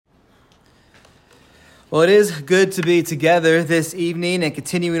Well, it is good to be together this evening and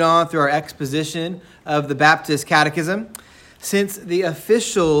continuing on through our exposition of the Baptist Catechism. Since the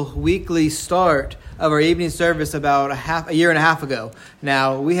official weekly start of our evening service about a year and a half ago,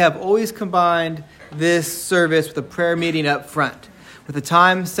 now we have always combined this service with a prayer meeting up front, with a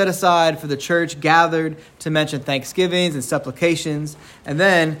time set aside for the church gathered to mention thanksgivings and supplications, and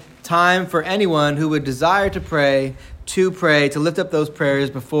then time for anyone who would desire to pray, to lift up those prayers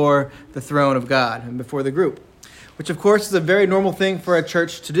before the throne of God and before the group, which of course is a very normal thing for a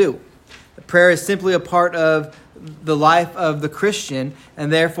church to do. Prayer is simply a part of the life of the Christian,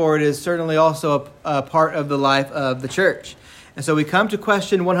 and therefore it is certainly also a part of the life of the church. And so we come to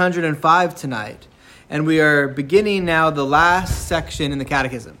question 105 tonight, and we are beginning now the last section in the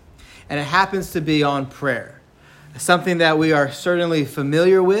Catechism, and it happens to be on prayer, something that we are certainly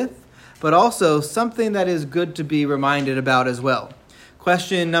familiar with, but also something that is good to be reminded about as well.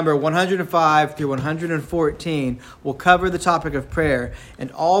 Question number 105 through 114 will cover the topic of prayer,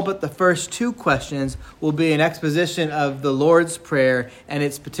 and all but the first two questions will be an exposition of the Lord's Prayer and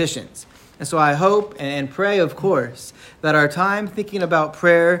its petitions. And so I hope and pray, of course, that our time thinking about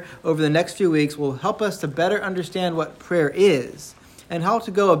prayer over the next few weeks will help us to better understand what prayer is and how to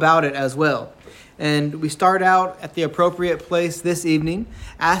go about it as well. And we start out at the appropriate place this evening,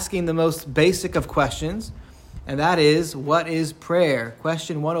 asking the most basic of questions, and that is, what is prayer?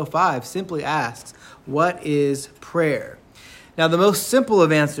 Question 105 simply asks, what is prayer? Now, the most simple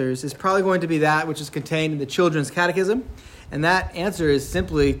of answers is probably going to be that which is contained in the Children's Catechism, and that answer is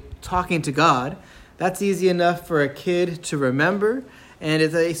simply talking to God. That's easy enough for a kid to remember, and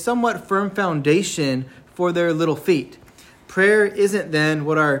it's a somewhat firm foundation for their little feet. Prayer isn't then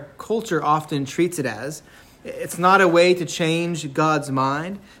what our culture often treats it as. It's not a way to change God's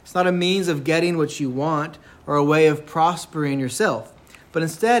mind. It's not a means of getting what you want or a way of prospering yourself. But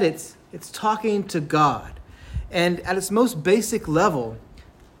instead, it's talking to God. And at its most basic level,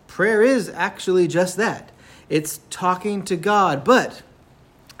 prayer is actually just that. It's talking to God. But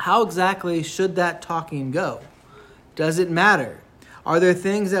how exactly should that talking go? Does it matter? Are there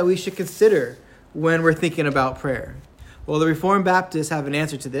things that we should consider when we're thinking about prayer? Well, the Reformed Baptists have an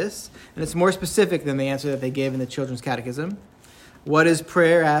answer to this, and it's more specific than the answer that they gave in the Children's Catechism. What is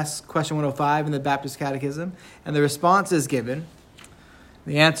prayer? Asks question 105 in the Baptist Catechism, and the response is given.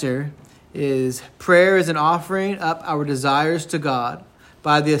 The answer is, prayer is an offering up our desires to God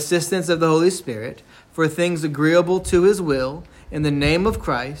by the assistance of the Holy Spirit for things agreeable to His will in the name of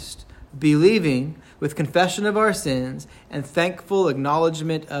Christ, believing with confession of our sins and thankful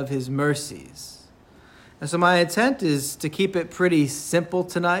acknowledgement of His mercies. And so my intent is to keep it pretty simple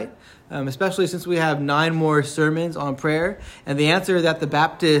tonight, especially since we have 9 more sermons on prayer. And the answer that the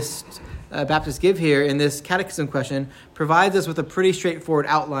Baptists give here in this catechism question provides us with a pretty straightforward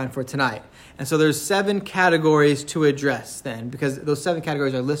outline for tonight. And so there's 7 categories to address then, because those 7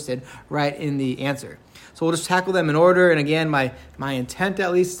 categories are listed right in the answer. So we'll just tackle them in order. And again, my intent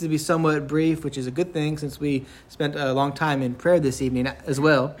at least is to be somewhat brief, which is a good thing since we spent a long time in prayer this evening as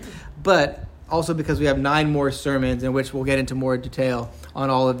well. But also because we have 9 more sermons in which we'll get into more detail on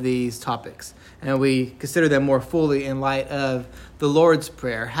all of these topics. And we consider them more fully in light of the Lord's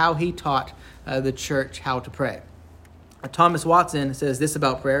Prayer, how He taught the church how to pray. Thomas Watson says this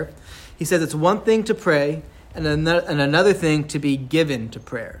about prayer. He says it's one thing to pray and another thing to be given to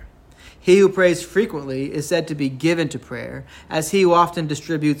prayer. He who prays frequently is said to be given to prayer, as he who often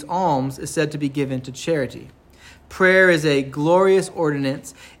distributes alms is said to be given to charity. Prayer is a glorious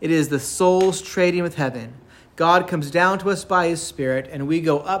ordinance. It is the soul's trading with heaven. God comes down to us by His Spirit, and we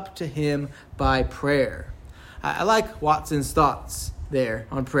go up to Him by prayer. I like Watson's thoughts there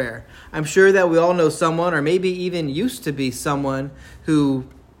on prayer. I'm sure that we all know someone, or maybe even used to be someone, who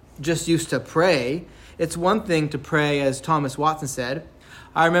just used to pray. It's one thing to pray, as Thomas Watson said.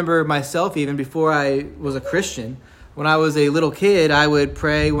 I remember myself, even before I was a Christian, when I was a little kid, I would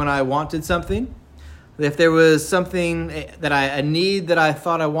pray when I wanted something. If there was something a need that I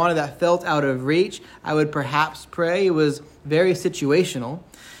thought I wanted that felt out of reach, I would perhaps pray. It was very situational.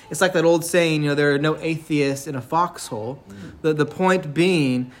 It's like that old saying, there are no atheists in a foxhole. The point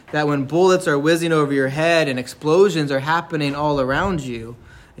being that when bullets are whizzing over your head and explosions are happening all around you,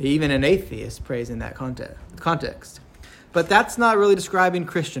 even an atheist prays in that context. But that's not really describing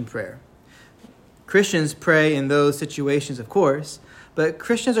Christian prayer. Christians pray in those situations, of course, but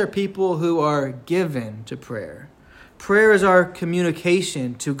Christians are people who are given to prayer. Prayer is our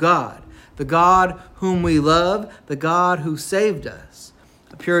communication to God, the God whom we love, the God who saved us.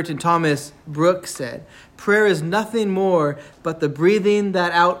 Puritan Thomas Brooks said, prayer is nothing more but the breathing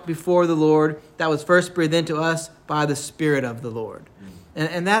that out before the Lord that was first breathed into us by the Spirit of the Lord.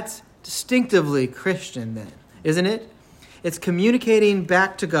 And that's distinctively Christian then, isn't it? It's communicating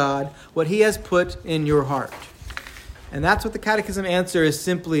back to God what he has put in your heart. And that's what the Catechism answer is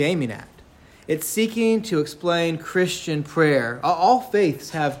simply aiming at. It's seeking to explain Christian prayer. All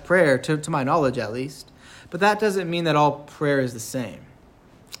faiths have prayer, to my knowledge at least, but that doesn't mean that all prayer is the same.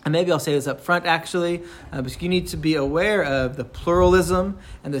 And maybe I'll say this up front, actually, because you need to be aware of the pluralism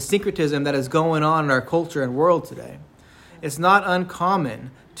and the syncretism that is going on in our culture and world today. It's not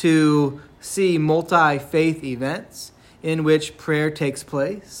uncommon to see multi-faith events in which prayer takes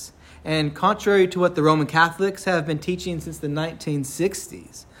place. And contrary to what the Roman Catholics have been teaching since the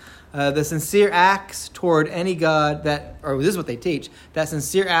 1960s, the sincere acts toward any God this is what they teach, that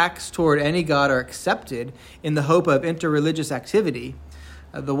sincere acts toward any God are accepted in the hope of interreligious activity.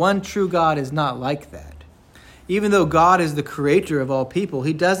 The one true God is not like that. Even though God is the creator of all people,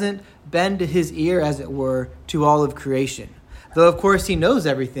 he doesn't bend his ear, as it were, to all of creation. Though, of course, he knows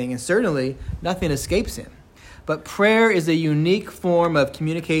everything, and certainly nothing escapes him. But prayer is a unique form of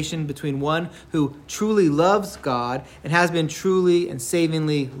communication between one who truly loves God and has been truly and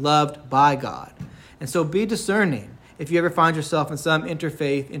savingly loved by God. And so be discerning if you ever find yourself in some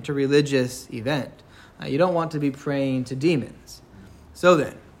interfaith, interreligious event. You don't want to be praying to demons. So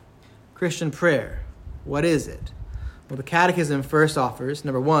then, Christian prayer, what is it? Well, the Catechism first offers,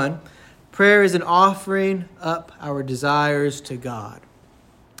 number 1, prayer is an offering up our desires to God.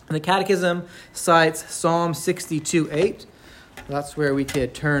 And the Catechism cites Psalm 62:8. That's where we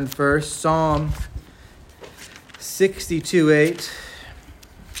could turn first. Psalm 62:8.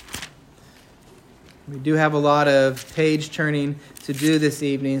 We do have a lot of page turning to do this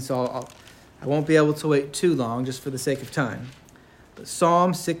evening, so I won't be able to wait too long just for the sake of time. But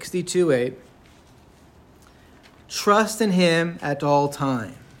Psalm 62:8. Trust in him at all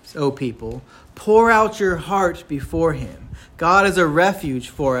times, O people. Pour out your heart before him. God is a refuge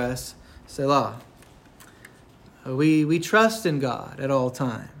for us, Selah. We trust in God at all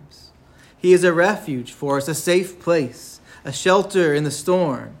times. He is a refuge for us, a safe place, a shelter in the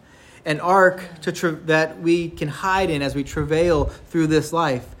storm, an ark that we can hide in as we travail through this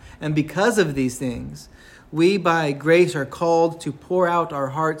life. And because of these things, we by grace are called to pour out our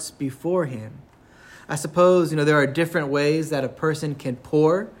hearts before him. I suppose, there are different ways that a person can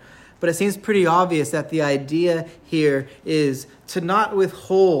pour, but it seems pretty obvious that the idea here is to not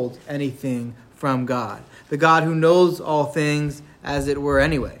withhold anything from God, the God who knows all things, as it were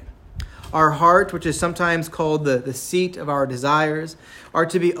anyway. Our heart, which is sometimes called the seat of our desires, are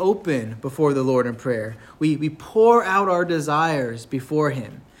to be open before the Lord in prayer. We pour out our desires before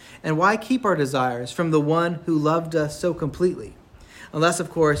him. And why keep our desires from the one who loved us so completely? Unless, of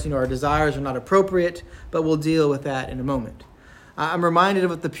course, our desires are not appropriate, but we'll deal with that in a moment. I'm reminded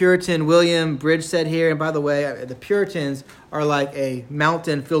of what the Puritan William Bridge said here. And by the way, the Puritans are like a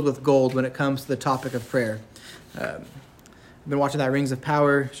mountain filled with gold when it comes to the topic of prayer. I've been watching that Rings of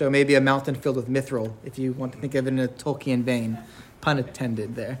Power show, maybe a mountain filled with mithril, if you want to think of it in a Tolkien vein. Pun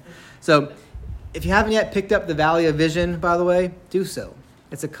intended there. So if you haven't yet picked up The Valley of Vision, by the way, do so.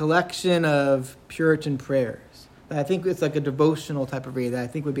 It's a collection of Puritan prayers. I think it's like a devotional type of read that I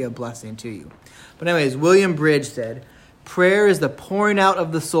think would be a blessing to you. But anyways, William Bridge said, prayer is the pouring out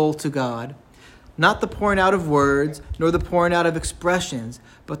of the soul to God, not the pouring out of words, nor the pouring out of expressions,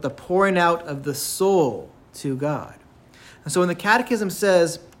 but the pouring out of the soul to God. And so when the Catechism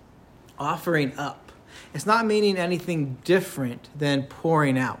says offering up, it's not meaning anything different than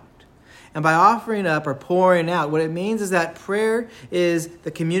pouring out. And by offering up or pouring out, what it means is that prayer is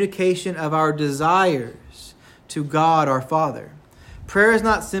the communication of our desires to God our Father. Prayer is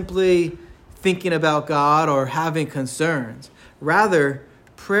not simply thinking about God or having concerns. Rather,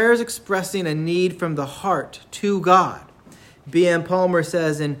 prayer is expressing a need from the heart to God. B.M. Palmer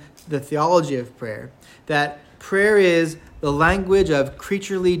says in The Theology of Prayer that prayer is the language of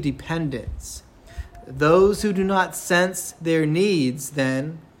creaturely dependence. Those who do not sense their needs,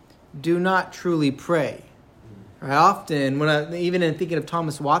 then, do not truly pray. Right? Often, even in thinking of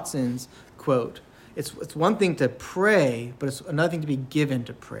Thomas Watson's quote, it's one thing to pray, but it's another thing to be given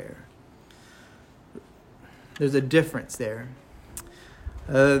to prayer. There's a difference there.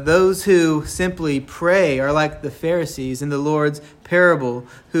 Those who simply pray are like the Pharisees in the Lord's parable,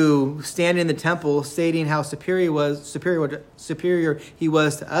 who stand in the temple stating how superior he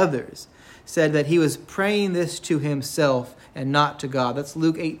was to others, said that he was praying this to himself and not to God. That's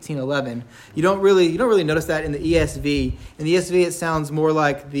Luke 18:11. You don't really notice that in the ESV. In the ESV, it sounds more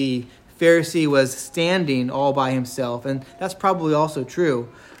like the Pharisee was standing all by himself, and that's probably also true.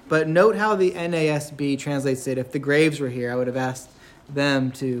 But note how the NASB translates it. If the Graves were here, I would have asked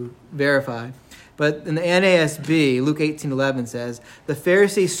them to verify. But in the NASB, Luke 18:11 says, the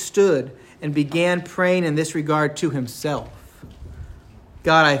Pharisee stood and began praying in this regard to himself.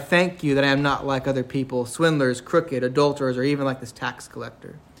 God, I thank you that I am not like other people, swindlers, crooked, adulterers, or even like this tax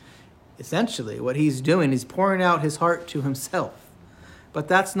collector. Essentially, what he's doing is pouring out his heart to himself. But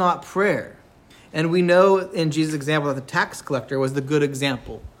that's not prayer. And we know in Jesus' example that the tax collector was the good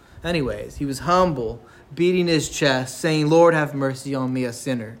example. Anyways, he was humble, beating his chest, saying, Lord, have mercy on me, a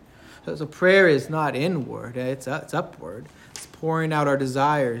sinner. So prayer is not inward, it's upward. It's pouring out our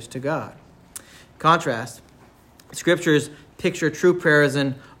desires to God. In contrast, Scriptures picture true prayer as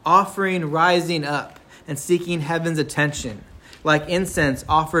an offering rising up and seeking heaven's attention, like incense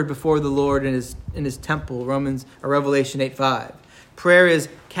offered before the Lord in his temple, Revelation 8:5. Prayer is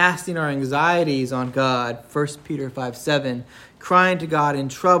casting our anxieties on God, 1 Peter 5:7, crying to God in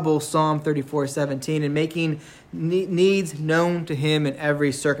trouble, Psalm 34:17, and making needs known to him in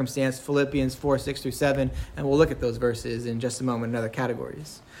every circumstance, Philippians 4:6-7. And we'll look at those verses in just a moment in other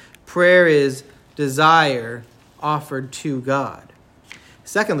categories. Prayer is desire offered to God.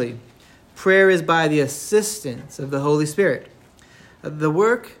 Secondly, prayer is by the assistance of the Holy Spirit. The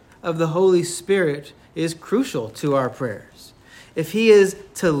work of the Holy Spirit is crucial to our prayers. If he is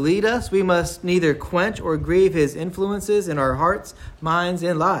to lead us, we must neither quench or grieve his influences in our hearts, minds,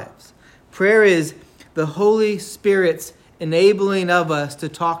 and lives. Prayer is the Holy Spirit's enabling of us to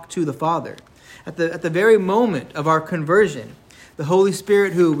talk to the Father. At the very moment of our conversion, the Holy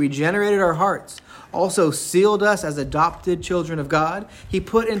Spirit who regenerated our hearts also sealed us as adopted children of God. He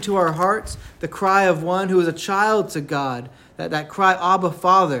put into our hearts the cry of one who is a child to God, that cry, Abba,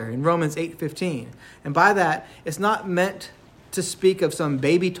 Father, in Romans 8:15. And by that, it's not meant to speak of some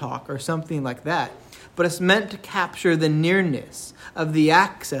baby talk or something like that, but it's meant to capture the nearness of the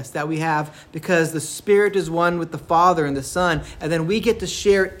access that we have because the Spirit is one with the Father and the Son, and then we get to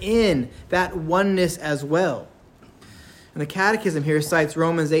share in that oneness as well. And the Catechism here cites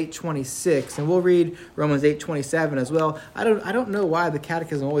Romans 8:26, and we'll read Romans 8:27 as well. I don't know why the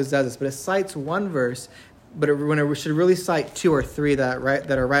Catechism always does this, but it cites one verse, but it should really cite two or three that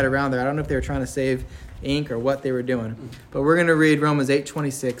are right around there. I don't know if they were trying to save ink or what they were doing, but we're going to read Romans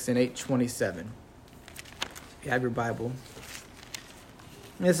 8:26 and 8:27. If you have your Bible.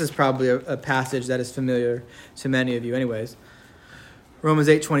 This is probably a passage that is familiar to many of you anyways. Romans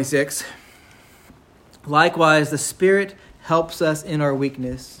 8:26. Likewise, the Spirit helps us in our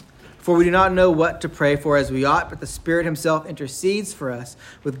weakness. For we do not know what to pray for as we ought, but the Spirit himself intercedes for us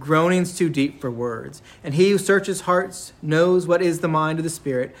with groanings too deep for words. And he who searches hearts knows what is the mind of the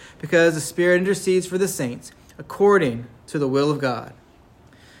Spirit, because the Spirit intercedes for the saints according to the will of God.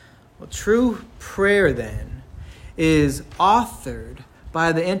 Well, true prayer then is authored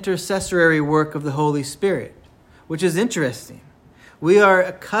by the intercessory work of the Holy Spirit, which is interesting. We are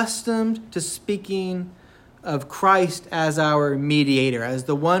accustomed to speaking of Christ as our mediator, as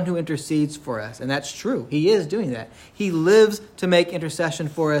the one who intercedes for us. And that's true. He is doing that. He lives to make intercession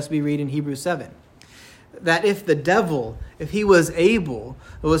for us, we read in Hebrews 7. That if the devil, if he was able,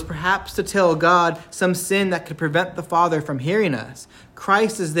 was perhaps to tell God some sin that could prevent the Father from hearing us,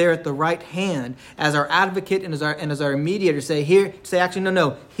 Christ is there at the right hand as our advocate and as our mediator to say,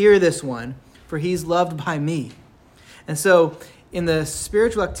 hear this one, for he's loved by me. And so, in the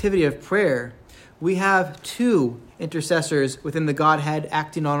spiritual activity of prayer, we have two intercessors within the Godhead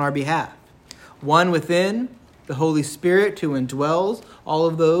acting on our behalf. One within, the Holy Spirit, who indwells all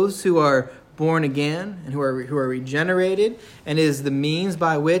of those who are born again and who are regenerated, and is the means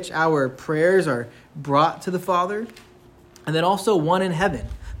by which our prayers are brought to the Father. And then also one in heaven,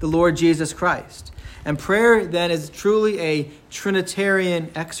 the Lord Jesus Christ. And prayer then is truly a Trinitarian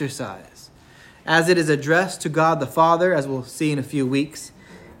exercise. As it is addressed to God the Father, as we'll see in a few weeks,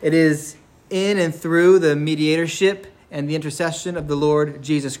 it is in and through the mediatorship and the intercession of the Lord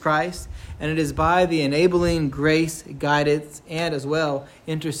Jesus Christ, and it is by the enabling grace, guidance, and as well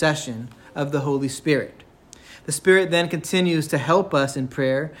intercession of the Holy Spirit. The Spirit then continues to help us in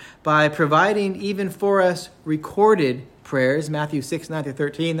prayer by providing even for us recorded prayers. Matthew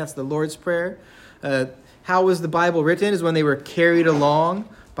 6:9-13, that's the Lord's Prayer. How was the Bible written? Is when they were carried along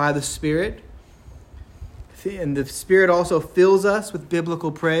by the Spirit. And the Spirit also fills us with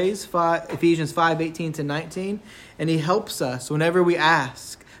biblical praise, Ephesians 5:18-19. And he helps us whenever we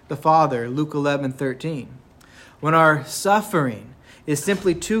ask the Father, Luke 11:13. When our suffering is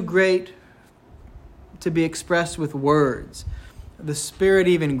simply too great to be expressed with words, the Spirit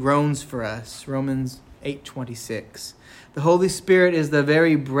even groans for us, Romans 8:26. The Holy Spirit is the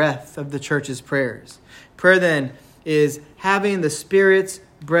very breath of the church's prayers. Prayer then is having the Spirit's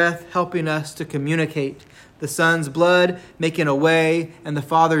breath helping us to communicate the Son's blood making a way, and the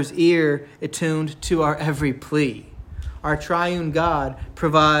Father's ear attuned to our every plea. Our triune God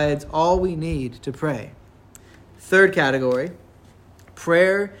provides all we need to pray. Third category,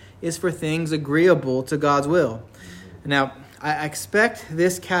 prayer is for things agreeable to God's will. Now, I expect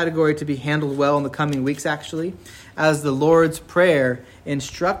this category to be handled well in the coming weeks, actually, as the Lord's Prayer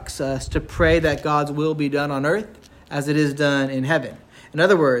instructs us to pray that God's will be done on earth as it is done in heaven. In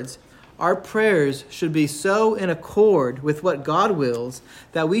other words, our prayers should be so in accord with what God wills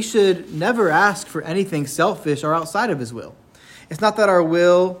that we should never ask for anything selfish or outside of His will. It's not that our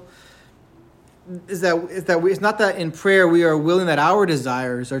will it's not that in prayer we are willing that our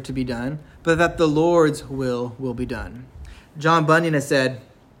desires are to be done, but that the Lord's will be done. John Bunyan has said,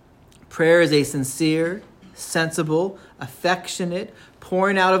 prayer is a sincere, sensible, affectionate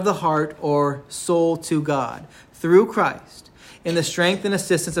pouring out of the heart or soul to God through Christ in the strength and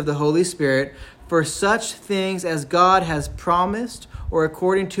assistance of the Holy Spirit for such things as God has promised or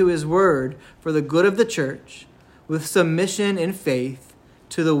according to His word for the good of the church with submission in faith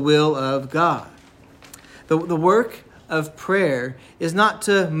to the will of God. The work of prayer is not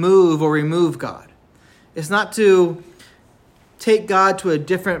to move or remove God. It's not to take God to a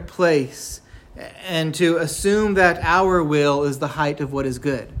different place and to assume that our will is the height of what is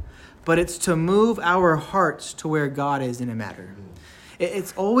good. But it's to move our hearts to where God is in a matter.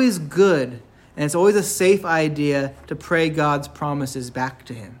 It's always good and it's always a safe idea to pray God's promises back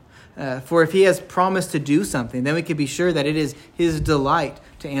to Him. For if He has promised to do something, then we can be sure that it is His delight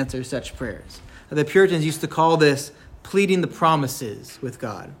to answer such prayers. The Puritans used to call this pleading the promises with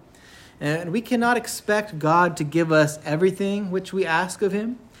God. And we cannot expect God to give us everything which we ask of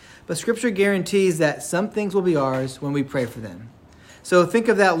Him, but Scripture guarantees that some things will be ours when we pray for them. So think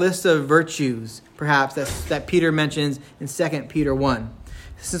of that list of virtues, perhaps, that Peter mentions in 2 Peter 1.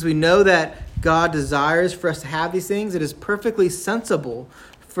 Since we know that God desires for us to have these things, it is perfectly sensible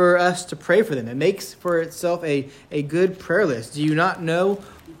for us to pray for them. It makes for itself a good prayer list. Do you not know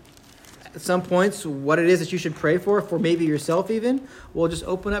at some points what it is that you should pray for maybe yourself even? Well, just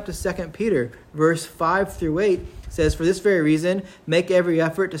open up to 2 Peter, verse 5 through 8. It says, for this very reason, make every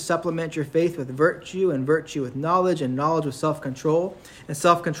effort to supplement your faith with virtue, and virtue with knowledge, and knowledge with self-control, and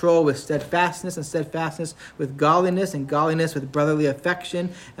self-control with steadfastness, and steadfastness with godliness, and godliness with brotherly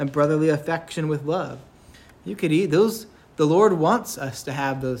affection, and brotherly affection with love. You could eat those. The Lord wants us to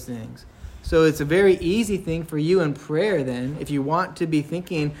have those things. So it's a very easy thing for you in prayer then, if you want to be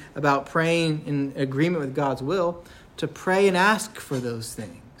thinking about praying in agreement with God's will, to pray and ask for those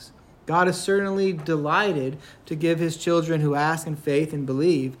things. God is certainly delighted to give His children who ask in faith and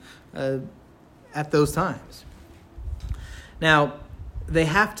believe at those times. Now, they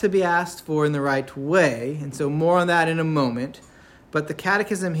have to be asked for in the right way, and so more on that in a moment. But the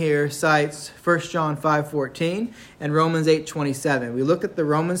Catechism here cites 1 John 5:14 and Romans 8:27. We looked at the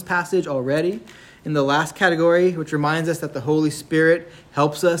Romans passage already in the last category, which reminds us that the Holy Spirit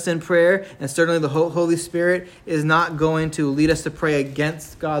helps us in prayer, and certainly the Holy Spirit is not going to lead us to pray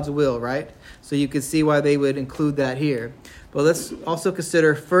against God's will, right? So you can see why they would include that here. But let's also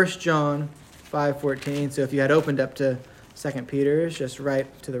consider 1 John 5:14. So if you had opened up to 2 Peter, it's just right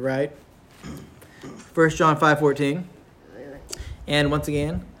to the right. 1 John 5:14. And once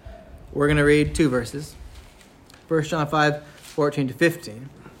again, we're going to read two verses. 1 John 5:14 to 15.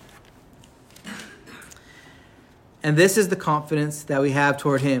 And this is the confidence that we have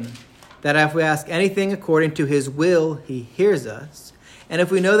toward Him, that if we ask anything according to His will, He hears us. And if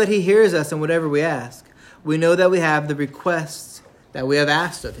we know that He hears us in whatever we ask, we know that we have the requests that we have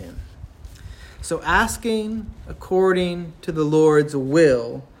asked of Him. So asking according to the Lord's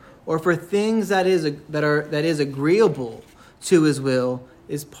will, or for things that is agreeable to His will,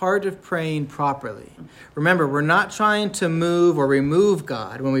 is part of praying properly. Remember, we're not trying to move or remove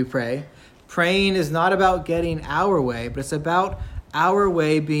God when we pray. Praying is not about getting our way, but it's about our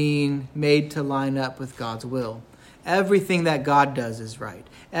way being made to line up with God's will. Everything that God does is right.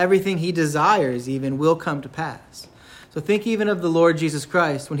 Everything He desires even will come to pass. So think even of the Lord Jesus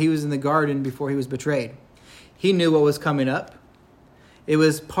Christ when He was in the garden before He was betrayed. He knew what was coming up. It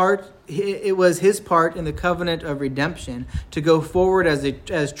was His part in the covenant of redemption to go forward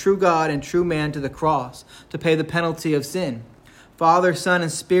as true God and true man to the cross to pay the penalty of sin. Father, Son,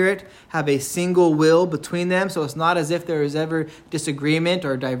 and Spirit have a single will between them, so it's not as if there is ever disagreement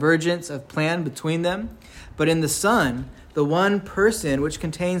or divergence of plan between them. But in the Son, the one person which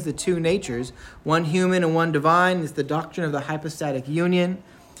contains the two natures, one human and one divine, is the doctrine of the hypostatic union.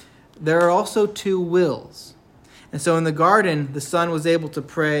 There are also two wills. And so in the garden, the Son was able to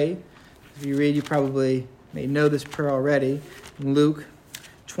pray. If you read, you probably may know this prayer already. In Luke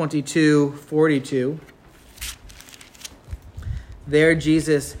 22:42. There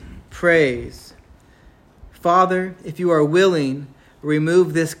Jesus prays, "Father, if you are willing,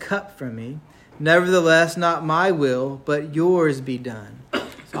 remove this cup from me. Nevertheless, not my will, but yours be done."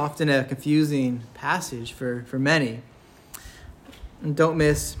 It's often a confusing passage for many. And don't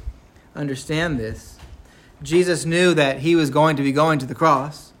misunderstand this. Jesus knew that he was going to be going to the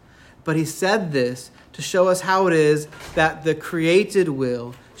cross, but he said this to show us how it is that the created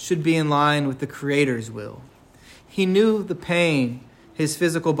will should be in line with the Creator's will. He knew the pain his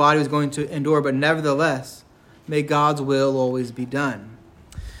physical body was going to endure, but nevertheless, may God's will always be done.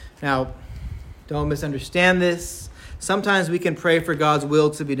 Now, don't misunderstand this. Sometimes we can pray for God's will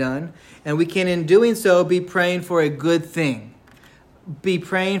to be done, and we can, in doing so, be praying for a good thing. Be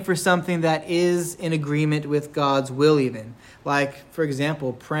praying for something that is in agreement with God's will even. Like, for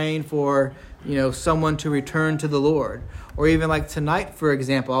example, praying for, someone to return to the Lord. Or even like tonight, for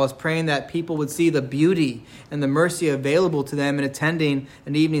example, I was praying that people would see the beauty and the mercy available to them in attending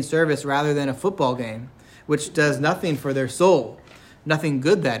an evening service rather than a football game, which does nothing for their soul. Nothing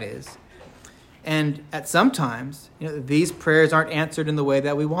good, that is. And at some times, these prayers aren't answered in the way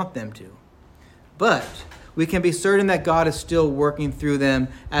that we want them to. But we can be certain that God is still working through them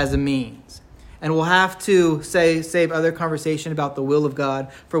as a means. And we'll have to save other conversation about the will of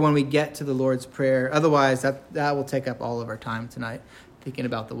God for when we get to the Lord's Prayer. Otherwise, that will take up all of our time tonight, thinking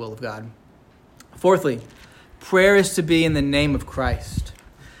about the will of God. Fourthly, prayer is to be in the name of Christ.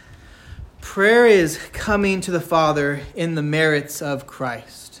 Prayer is coming to the Father in the merits of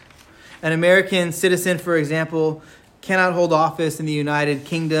Christ. An American citizen, for example, cannot hold office in the United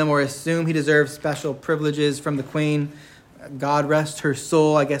Kingdom or assume he deserves special privileges from the Queen. God rest her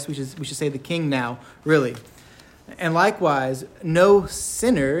soul. I guess we should say the King now, really. And likewise, no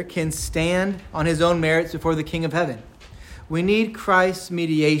sinner can stand on his own merits before the King of Heaven. We need Christ's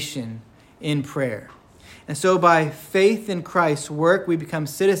mediation in prayer. And so by faith in Christ's work, we become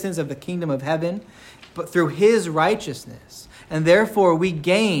citizens of the kingdom of heaven, but through his righteousness. And therefore we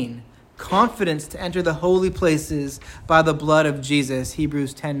gain confidence to enter the holy places by the blood of Jesus,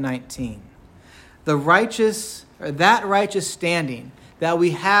 Hebrews 10:19. That righteous standing that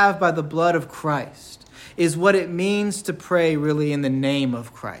we have by the blood of Christ is what it means to pray really in the name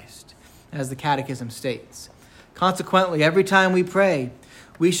of Christ, as the Catechism states. Consequently, every time we pray,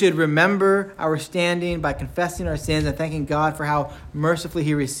 we should remember our standing by confessing our sins and thanking God for how mercifully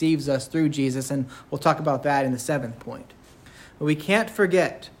he receives us through Jesus, and we'll talk about that in the 7th point. But we can't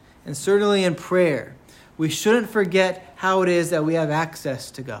forget, and certainly in prayer, we shouldn't forget how it is that we have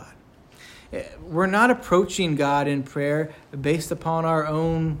access to God. We're not approaching God in prayer based upon our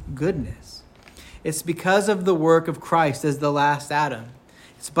own goodness. It's because of the work of Christ as the last Adam.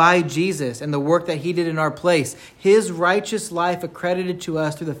 It's by Jesus and the work that he did in our place, his righteous life accredited to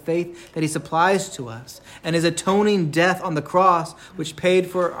us through the faith that he supplies to us, and his atoning death on the cross, which paid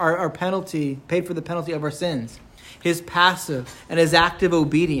for the penalty of our sins. His passive and his active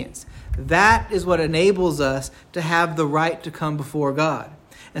obedience. That is what enables us to have the right to come before God.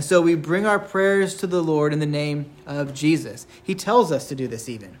 And so we bring our prayers to the Lord in the name of Jesus. He tells us to do this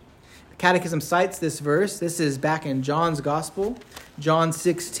even. The Catechism cites this verse. This is back in John's Gospel, John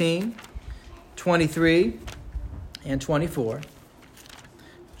 16, 23 and 24.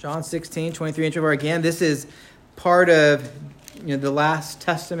 John 16, 23 and 24. Again, this is part of the last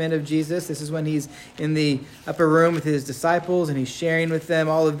testament of Jesus. This is when he's in the upper room with his disciples and he's sharing with them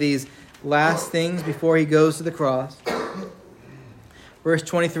all of these last things before he goes to the cross. Verse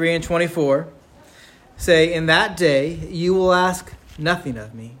 23 and 24 say, "In that day you will ask nothing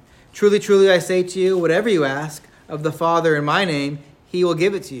of me. Truly, truly, I say to you, whatever you ask of the Father in my name, he will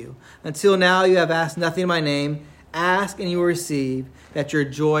give it to you. Until now you have asked nothing in my name. Ask and you will receive, that your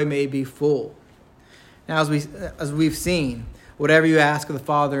joy may be full." Now, as we've seen, whatever you ask of the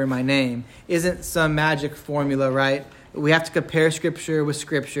Father in my name isn't some magic formula, right? We have to compare Scripture with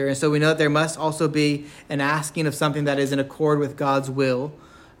Scripture. And so we know that there must also be an asking of something that is in accord with God's will.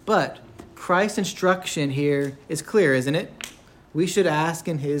 But Christ's instruction here is clear, isn't it? We should ask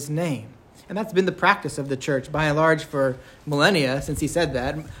in his name. And that's been the practice of the church, by and large, for millennia, since he said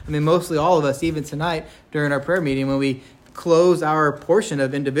that. I mean, mostly all of us, even tonight, during our prayer meeting, when we close our portion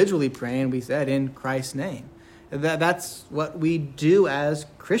of individually praying, we said, in Christ's name. That's what we do as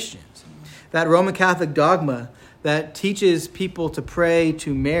Christians. That Roman Catholic dogma that teaches people to pray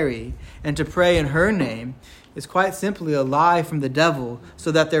to Mary and to pray in her name is quite simply a lie from the devil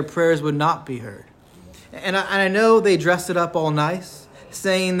so that their prayers would not be heard. And I know they dressed it up all nice,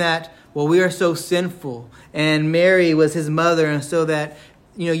 saying that, well, we are so sinful and Mary was his mother, and so that,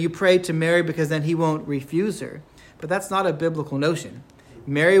 you pray to Mary because then he won't refuse her. But that's not a biblical notion.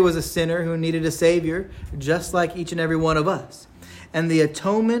 Mary was a sinner who needed a Savior, just like each and every one of us. And the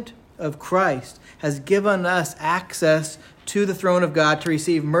atonement of Christ has given us access to the throne of God to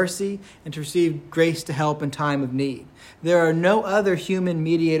receive mercy and to receive grace to help in time of need. There are no other human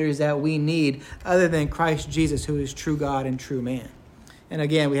mediators that we need other than Christ Jesus, who is true God and true man. And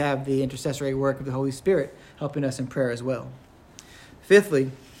again, we have the intercessory work of the Holy Spirit helping us in prayer as well.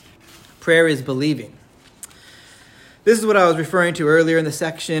 Fifthly, prayer is believing. This is what I was referring to earlier in the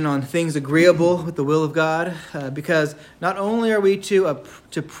section on things agreeable with the will of God, because not only are we to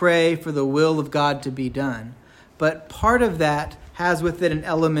pray for the will of God to be done, but part of that has with it an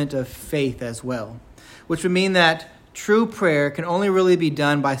element of faith as well, which would mean that true prayer can only really be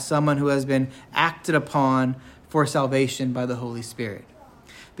done by someone who has been acted upon for salvation by the Holy Spirit.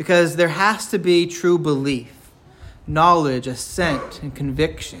 Because there has to be true belief, knowledge, assent, and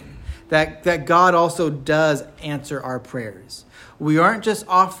conviction that God also does answer our prayers. We aren't just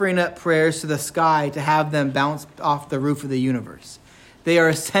offering up prayers to the sky to have them bounce off the roof of the universe. They are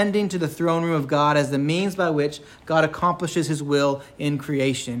ascending to the throne room of God as the means by which God accomplishes his will in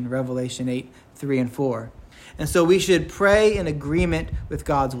creation, Revelation 8:3-4. And so we should pray in agreement with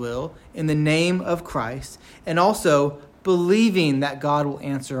God's will in the name of Christ, and also believing that God will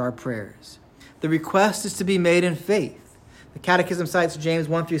answer our prayers. The request is to be made in faith. The Catechism cites James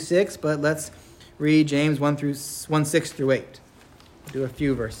 1-6, but let's read James 1:6-8. Do a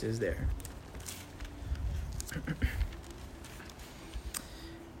few verses there.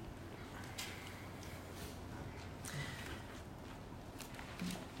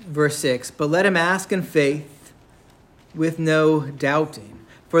 Verse 6, but let him ask in faith with no doubting.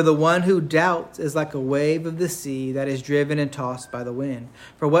 For the one who doubts is like a wave of the sea that is driven and tossed by the wind.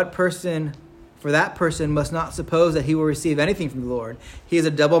 For that person must not suppose that he will receive anything from the Lord. He is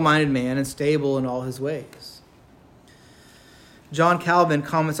a double-minded man and stable in all his ways. John Calvin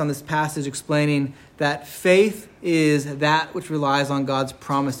comments on this passage explaining that faith is that which relies on God's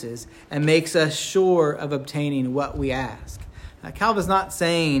promises and makes us sure of obtaining what we ask. Now, Calvin's not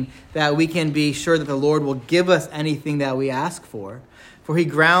saying that we can be sure that the Lord will give us anything that we ask for he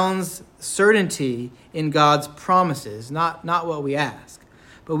grounds certainty in God's promises, not what we ask.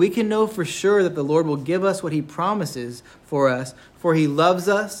 But we can know for sure that the Lord will give us what he promises for us, for he loves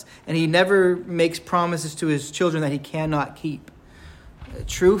us, and he never makes promises to his children that he cannot keep.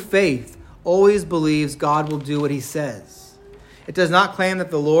 True faith always believes God will do what he says. It does not claim that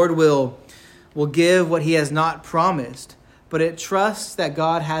the Lord will give what he has not promised, but it trusts that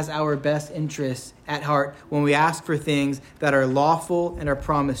God has our best interests at heart when we ask for things that are lawful and are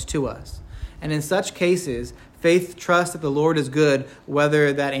promised to us. And in such cases, faith trusts that the Lord is good,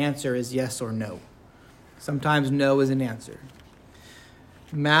 whether that answer is yes or no. Sometimes no is an answer.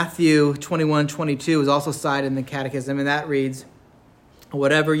 Matthew 21:22 is also cited in the Catechism, and that reads,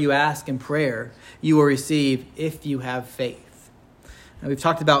 whatever you ask in prayer, you will receive if you have faith. Now, we've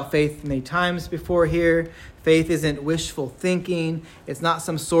talked about faith many times before here. Faith isn't wishful thinking. It's not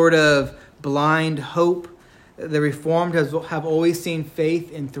some sort of blind hope. The Reformed have always seen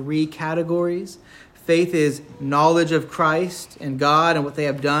faith in three categories. Faith is knowledge of Christ and God and what they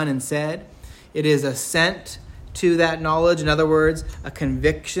have done and said. It is assent to that knowledge. In other words, a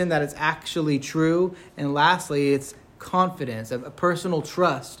conviction that it's actually true. And lastly, it's confidence, a personal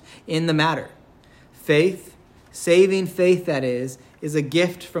trust in the matter. Faith, saving faith that is a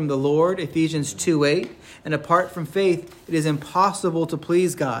gift from the Lord, Ephesians 2:8. And apart from faith, it is impossible to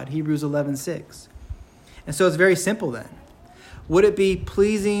please God, Hebrews 11:6. And so it's very simple then. Would it be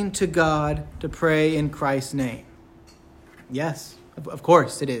pleasing to God to pray in Christ's name? Yes, of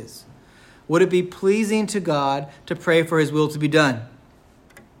course it is. Would it be pleasing to God to pray for his will to be done?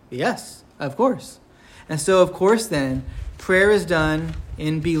 Yes, of course. And so, of course, then, prayer is done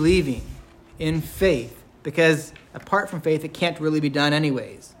in believing, in faith, because apart from faith, it can't really be done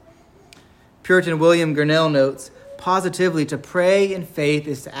anyways. Puritan William Gurnall notes, positively, to pray in faith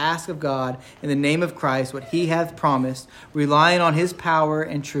is to ask of God in the name of Christ what he hath promised, relying on his power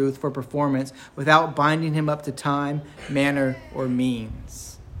and truth for performance without binding him up to time, manner, or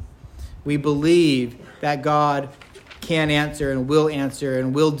means. We believe that God can answer and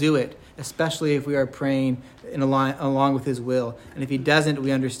will do it, especially if we are praying along with his will. And if he doesn't,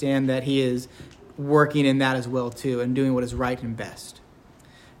 we understand that he is working in that as well too and doing what is right and best.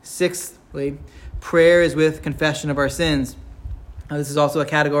 Sixthly, prayer is with confession of our sins. Now, this is also a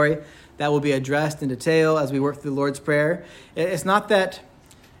category that will be addressed in detail as we work through the Lord's Prayer. It's not that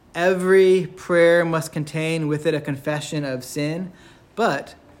every prayer must contain with it a confession of sin,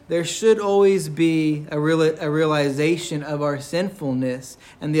 but there should always be a realization of our sinfulness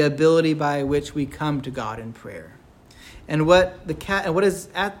and the ability by which we come to God in prayer. And what is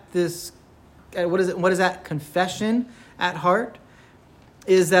that confession at heart?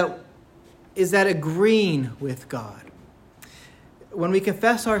 is that agreeing with God. When we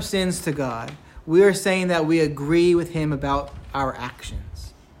confess our sins to God, we are saying that we agree with him about our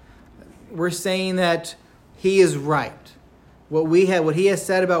actions. We're saying that he is right. What he has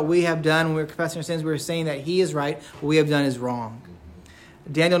said about what we have done when we're confessing our sins, we're saying that he is right, what we have done is wrong.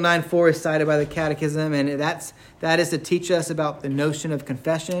 Daniel 9:4 is cited by the Catechism, and that is to teach us about the notion of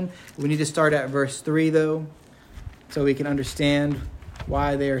confession. We need to start at verse 3, though, so we can understand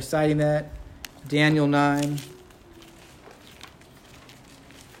why they are citing that. Daniel 9.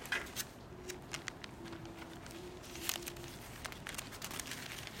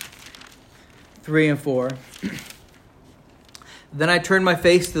 Three and 4. Then I turned my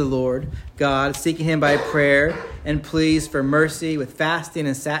face to the Lord God, seeking him by prayer and pleas for mercy with fasting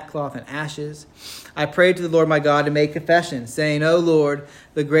and sackcloth and ashes. I prayed to the Lord my God to make confession, saying, O Lord,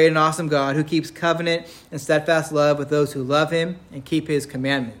 the great and awesome God, who keeps covenant and steadfast love with those who love him and keep his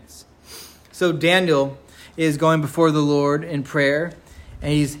commandments. So Daniel is going before the Lord in prayer,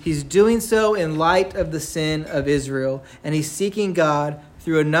 and he's doing so in light of the sin of Israel, and he's seeking God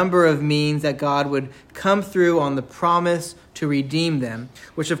through a number of means that God would come through on the promise to redeem them,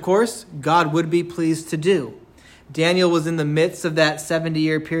 which of course God would be pleased to do. Daniel was in the midst of that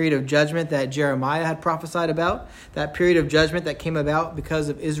 70-year period of judgment that Jeremiah had prophesied about, that period of judgment that came about because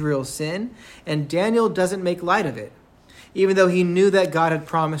of Israel's sin, and Daniel doesn't make light of it, even though he knew that God had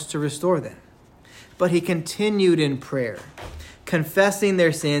promised to restore them. But he continued in prayer, confessing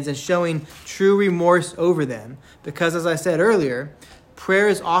their sins and showing true remorse over them, because as I said earlier, prayer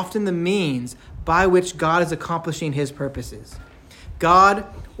is often the means by which God is accomplishing his purposes. God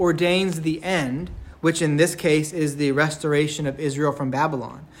ordains the end, which in this case is the restoration of Israel from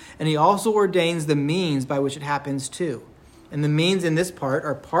Babylon. And he also ordains the means by which it happens too. And the means in this part,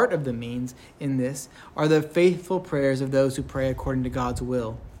 or part of the means in this, are the faithful prayers of those who pray according to God's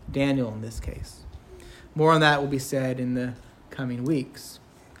will. Daniel in this case. More on that will be said in the coming weeks.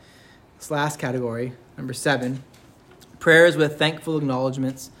 This last category, number 7, prayers with thankful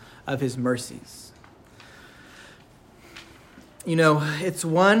acknowledgments of his mercies. You know, it's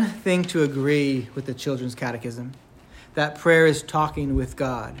one thing to agree with the Children's Catechism that prayer is talking with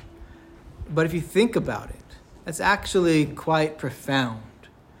God. But if you think about it, that's actually quite profound.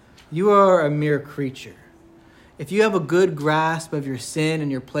 You are a mere creature. If you have a good grasp of your sin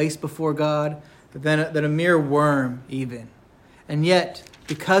and your place before God, than a mere worm even. And yet,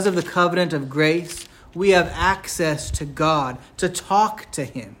 because of the covenant of grace, we have access to God, to talk to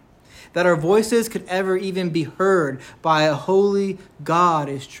him. That our voices could ever even be heard by a holy God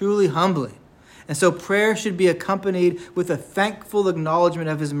is truly humbling. And so prayer should be accompanied with a thankful acknowledgement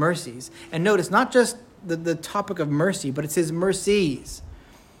of his mercies. And notice, not just the topic of mercy, but it's his mercies.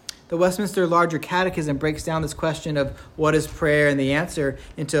 The Westminster Larger Catechism breaks down this question of what is prayer and the answer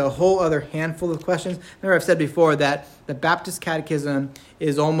into a whole other handful of questions. Remember, I've said before that the Baptist Catechism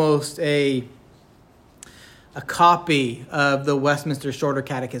is almost a copy of the Westminster Shorter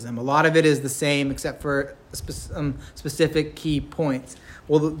Catechism. A lot of it is the same except for specific key points.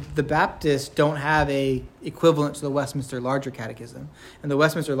 Well, the Baptists don't have a equivalent to the Westminster Larger Catechism. And the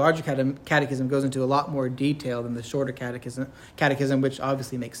Westminster Larger Catechism goes into a lot more detail than the Shorter Catechism, which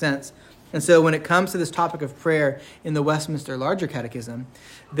obviously makes sense. And so when it comes to this topic of prayer in the Westminster Larger Catechism,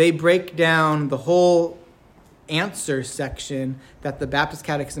 they break down the whole answer section that the Baptist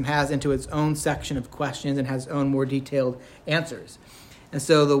Catechism has into its own section of questions and has its own more detailed answers. And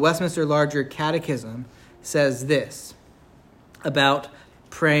so the Westminster Larger Catechism says this about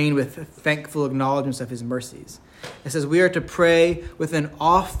praying with thankful acknowledgments of his mercies. It says, we are to pray with an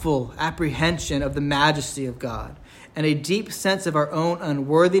awful apprehension of the majesty of God and a deep sense of our own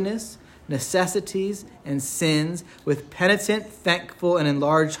unworthiness, necessities, and sins, with penitent, thankful, and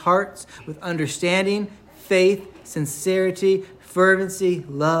enlarged hearts, with understanding, faith, sincerity, fervency,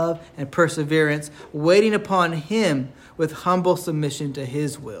 love, and perseverance, waiting upon him with humble submission to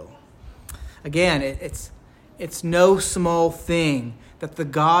his will. Again, it's no small thing that the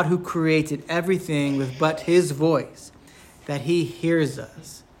God who created everything with but his voice, that he hears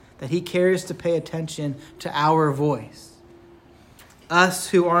us, that he cares to pay attention to our voice. Us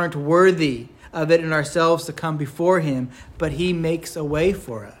who aren't worthy of it in ourselves to come before him, but he makes a way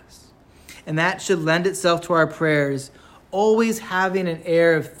for us. And that should lend itself to our prayers, always having an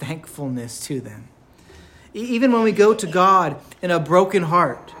air of thankfulness to them. Even when we go to God in a broken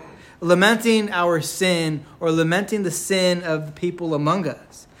heart, lamenting our sin or lamenting the sin of the people among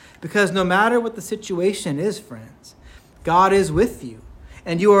us. Because no matter what the situation is, friends, God is with you,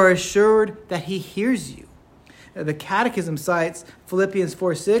 and you are assured that he hears you. The Catechism cites Philippians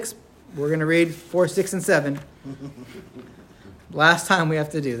 4:6. We're going to read 4, 6, and 7. Last time we have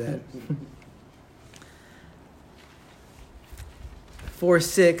to do that.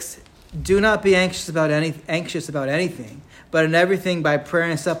 4:6, do not be anxious about anything, but in everything by prayer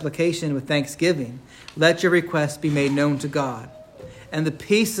and supplication with thanksgiving, let your requests be made known to God. And the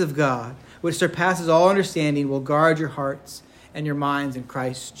peace of God, which surpasses all understanding, will guard your hearts and your minds in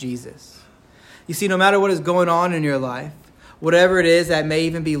Christ Jesus. You see, no matter what is going on in your life, whatever it is that may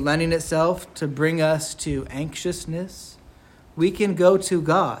even be lending itself to bring us to anxiousness, we can go to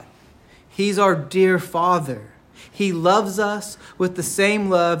God. He's our dear Father. He loves us with the same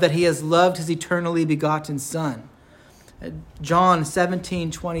love that he has loved his eternally begotten Son. John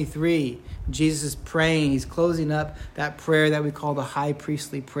 17:23, Jesus is praying. He's closing up that prayer that we call the high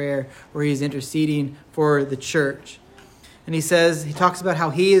priestly prayer, where he's interceding for the church. And he talks about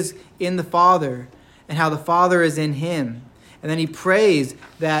how he is in the Father and how the Father is in him. And then he prays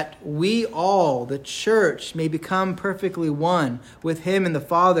that we all, the church, may become perfectly one with him and the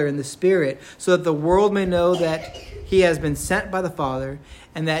Father and the Spirit, so that the world may know that he has been sent by the Father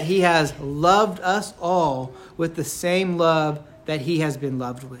and that he has loved us all with the same love that he has been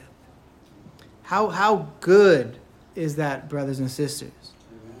loved with. How good is that, brothers and sisters?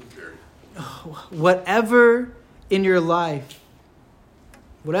 Whatever in your life,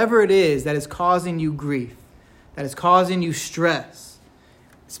 whatever it is that is causing you grief, that is causing you stress,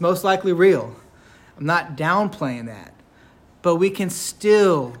 it's most likely real. I'm not downplaying that. But we can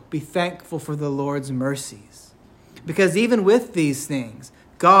still be thankful for the Lord's mercies. Because even with these things,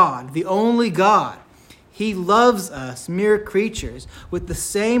 God, the only God, he loves us, mere creatures, with the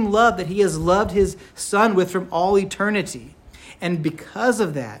same love that he has loved his Son with from all eternity. And because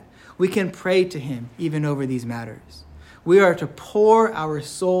of that, we can pray to him even over these matters. We are to pour our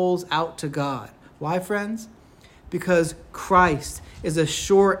souls out to God. Why, friends? Because Christ is a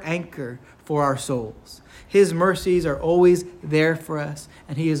sure anchor for our souls. His mercies are always there for us,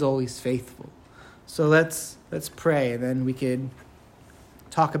 and he is always faithful. So let's pray, and then we can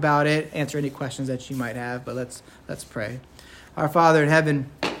talk about it, answer any questions that you might have, but let's pray. Our Father in heaven,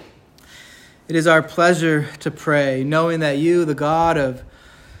 it is our pleasure to pray, knowing that you, the God of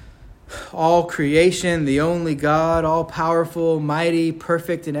all creation, the only God, all-powerful, mighty,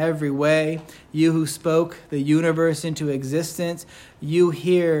 perfect in every way, you who spoke the universe into existence, you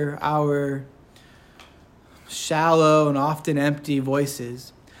hear our shallow and often empty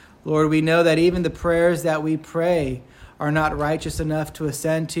voices. Lord, we know that even the prayers that we pray are not righteous enough to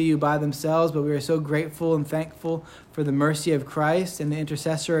ascend to you by themselves, but we are so grateful and thankful for the mercy of Christ and the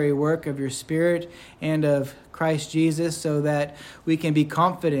intercessory work of your Spirit and of Christ Jesus, so that we can be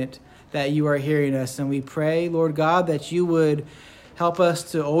confident that you are hearing us. And we pray, Lord God, that you would help us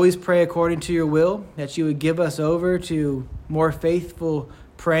to always pray according to your will, that you would give us over to more faithful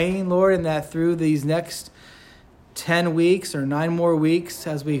praying, Lord, and that through these next 10 weeks or 9 more weeks,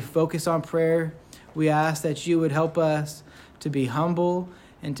 as we focus on prayer, we ask that you would help us to be humble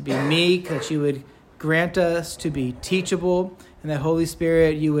and to be meek, that you would grant us to be teachable, and that, Holy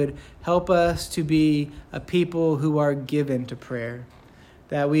Spirit, you would help us to be a people who are given to prayer.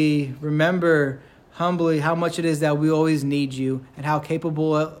 That we remember humbly how much it is that we always need you and how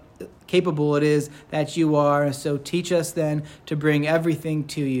capable it is that you are. So teach us then to bring everything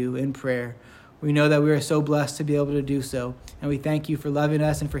to you in prayer. We know that we are so blessed to be able to do so. And we thank you for loving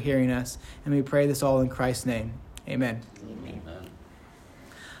us and for hearing us. And we pray this all in Christ's name. Amen. Amen.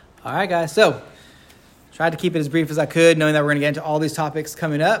 All right, guys. So tried to keep it as brief as I could, knowing that we're going to get into all these topics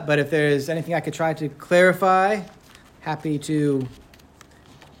coming up. But if there's anything I could try to clarify, happy to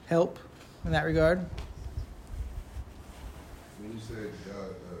help in that regard. When you say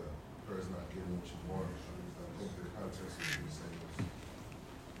God, prayer is not getting what you want, I think the context of what you're saying is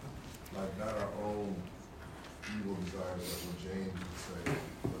like not our own evil desires, like what James would say,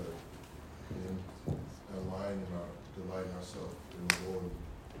 but in delighting ourselves in the Lord,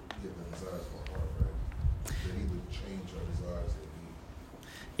 get the desires of our heart, right? That he would change our desires that we.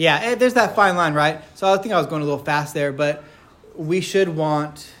 Yeah, there's that fine line, right? So I think I was going a little fast there, but we should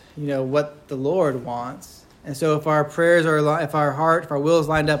want, what the Lord wants. And so if our prayers are, if our will is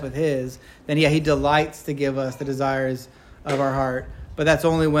lined up with his, then he delights to give us the desires of our heart. But that's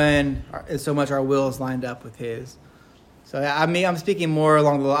only when so much our will is lined up with his. So I'm speaking more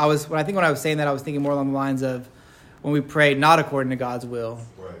along the when I was saying that, I was thinking more along the lines of when we pray not according to God's will.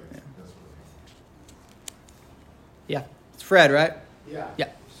 Right. Yeah. That's what Yeah. It's Fred, right? Yeah. Yeah.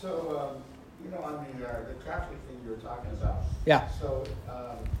 So, on the Catholic thing you were talking about. Yeah. So,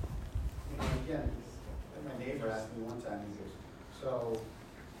 again, my neighbor asked me one time, he goes, so,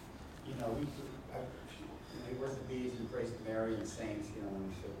 he worked the beads and prays to Mary and saints, when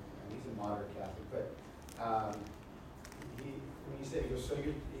he said, and he's a moderate Catholic, but when you said, so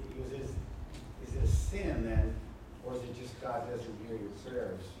is it a sin then, or is it just God doesn't hear your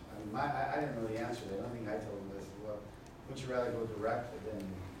prayers? I mean, I didn't know the answer. The only thing I told him was, well, would you rather go direct than,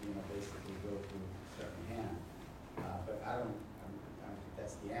 basically go through second hand? But I don't think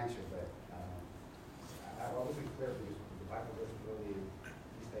that's the answer, but I wasn't clear because the Bible doesn't really,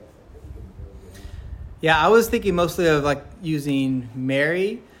 these things give a really good answer. Yeah, I was thinking mostly of like using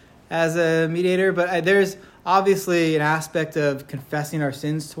Mary as a mediator, but there's obviously an aspect of confessing our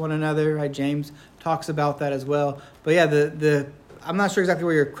sins to one another, right? James talks about that as well. But yeah, I'm not sure exactly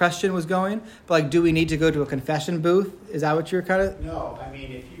where your question was going, but like, do we need to go to a confession booth? Is that what you're kind of? No, I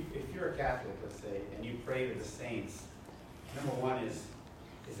mean, if you're a Catholic, let's say, and you pray to the saints, number one is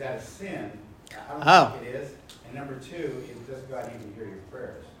that a sin? I don't think it is. And number two, does God even hear your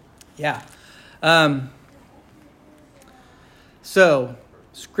prayers? Yeah. So,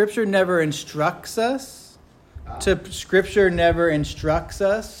 Scripture never instructs us to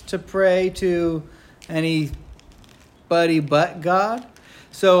pray to anybody but God.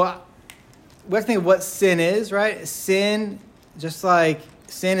 So, we have to think of what sin is, right? Sin, just like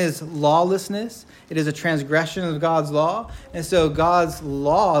sin is lawlessness, it is a transgression of God's law. And so God's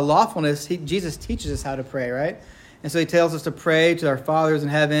lawfulness, Jesus teaches us how to pray, right? And so he tells us to pray to our fathers in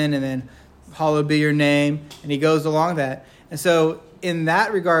heaven, and then hallowed be your name. And he goes along that. And so in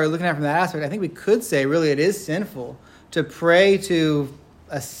that regard, looking at it from that aspect, I think we could say really it is sinful to pray to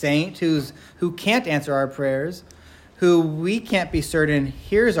a saint who can't answer our prayers, who we can't be certain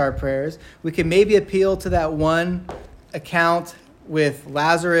hears our prayers. We can maybe appeal to that one account with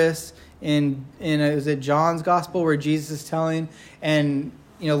Lazarus in is it John's Gospel where Jesus is telling, and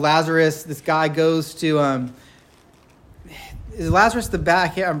Lazarus, this guy goes to is Lazarus the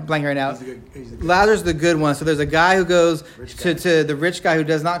bad? I'm blanking right now. He's a good Lazarus the good one. So there's a guy who goes to the rich guy who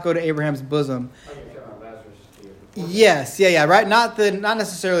does not go to Abraham's bosom. Oh, you're talking about Lazarus. Yes, yeah, right. Not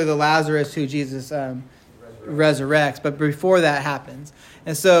necessarily the Lazarus who Jesus resurrects, but before that happens.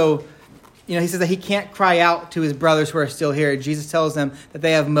 And so, he says that he can't cry out to his brothers who are still here. Jesus tells them that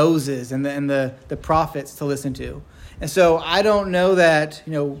they have Moses and the prophets to listen to. And so I don't know that,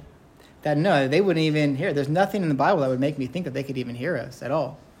 no, they wouldn't even hear. There's nothing in the Bible that would make me think that they could even hear us at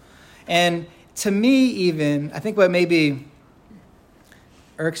all. And to me, even, I think what maybe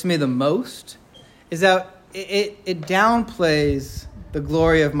irks me the most is that it downplays the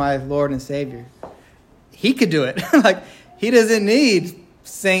glory of my Lord and Savior. He could do it. Like, he doesn't need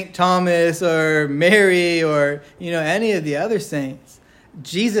St. Thomas or Mary or, any of the other saints.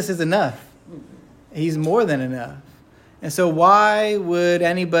 Jesus is enough. He's more than enough. And so why would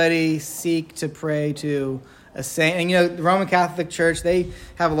anybody seek to pray to a saint? And, the Roman Catholic Church, they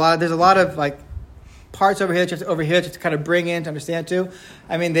have there's a lot of, parts over here to kind of bring in to understand too.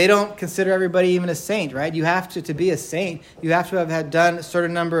 I mean, they don't consider everybody even a saint, right? You have to be a saint, you have to have done a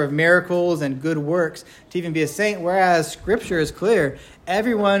certain number of miracles and good works to even be a saint, whereas Scripture is clear.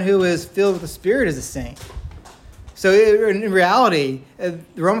 Everyone who is filled with the Spirit is a saint. So in reality, the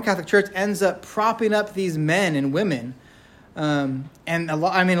Roman Catholic Church ends up propping up these men and women. And a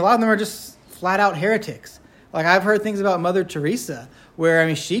lot of them are just flat out heretics. Like, I've heard things about Mother Teresa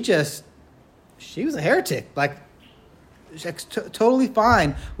where, she was a heretic. Like, she's totally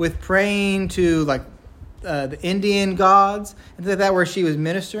fine with praying to the Indian gods and things like that, where she was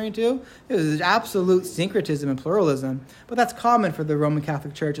ministering to. It was absolute syncretism and pluralism. But that's common for the Roman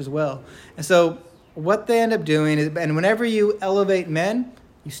Catholic Church as well. And so what they end up doing is, and whenever you elevate men,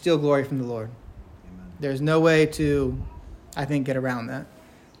 you steal glory from the Lord. Amen. There's no way to, I think, get around that.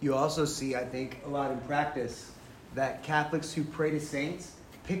 You also see, I think, a lot in practice that Catholics who pray to saints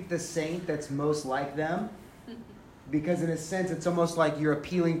pick the saint that's most like them, because in a sense it's almost like you're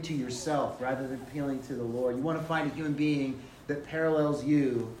appealing to yourself rather than appealing to the Lord. You want to find a human being that parallels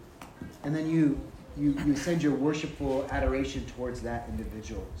you, and then you send your worshipful adoration towards that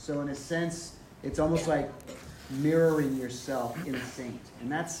individual. So in a sense, it's almost like mirroring yourself in a saint,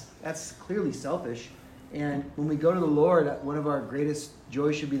 and that's clearly selfish. And when we go to the Lord, one of our greatest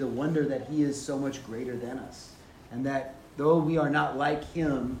joys should be the wonder that he is so much greater than us, and that though we are not like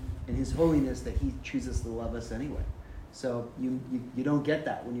him in his holiness, that he chooses to love us anyway. So you don't get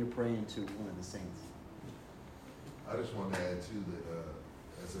that when you're praying to one of the saints. I just want to add too that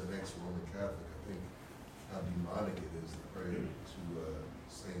as an ex-Roman Catholic, I think how demonic it is to pray to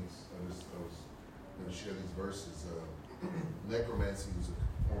saints. I was going to share these verses. Necromancy was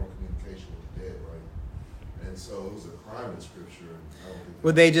a form of communication with the dead, right? And so it was a crime in Scripture. And I don't think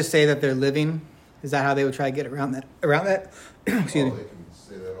Would they just say that they're living? Is that how they would try to get around that? Excuse me. They can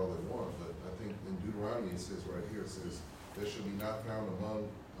say that all they want, but I think in Deuteronomy it says right here, it says, "There shall be not found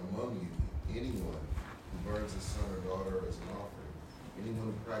among you anyone who burns his son or daughter as an offering."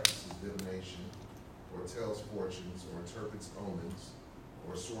 anyone who practices divination, or tells fortunes, or interprets omens,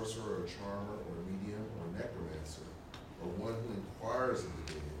 or a sorcerer, or a charmer, or a medium, or a necromancer, or one who inquires of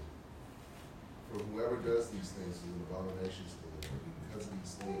the dead. For whoever does these things is an abomination to the Lord. Because of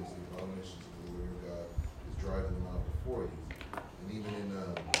these things, the abomination to the Lord your God is driving them out before you. And even in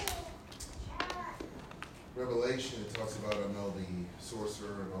Revelation, it talks about, I know the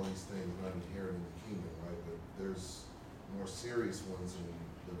sorcerer and all these things not inheriting the kingdom, right? But there's more serious ones in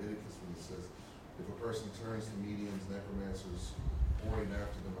Leviticus when it says, if a person turns to mediums, necromancers, pouring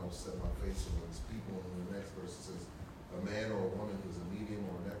after them, I will set my face on these people. And the next verse says, a man or a woman who is a medium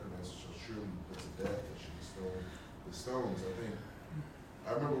or a necromancer shall surely be put to death and should be stoned with stones.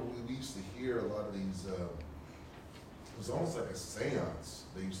 I remember we used to hear a lot of these, it was almost like a seance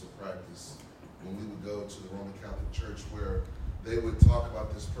they used to practice when we would go to the Roman Catholic Church, where they would talk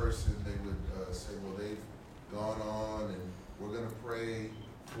about this person. They would say, well, they've gone on and we're going to pray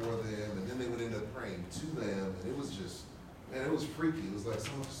for them. And then they would end up praying to them. And it was just, man, it was freaky. It was like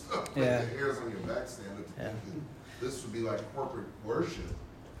so much stuff. Yeah. Like the hairs on your back stand up to think that this would be like corporate worship.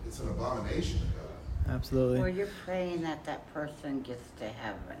 It's an abomination to God. Absolutely. Well, you're praying that that person gets to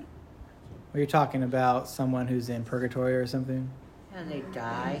heaven. Well, you're talking about someone who's in purgatory or something? And they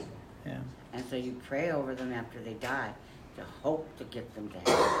die, Yeah. and so you pray over them after they die to hope to get them to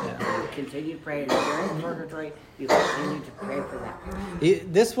heaven. Yeah. You continue praying. If you're in purgatory, you continue to pray for that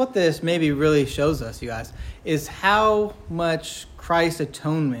person. What this maybe really shows us, you guys, is how much Christ's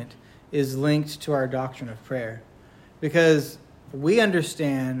atonement is linked to our doctrine of prayer. Because we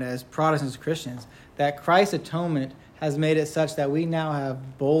understand as Protestants Christians that Christ's atonement has made it such that we now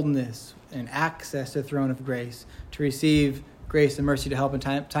have boldness and access to the throne of grace to receive grace and mercy to help in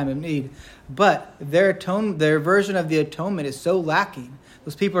time of need. But their version of the atonement is so lacking.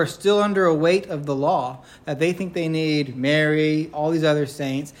 Those people are still under a weight of the law that they think they need Mary, all these other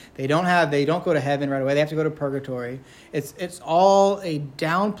saints. They don't go to heaven right away. They have to go to purgatory. It's all a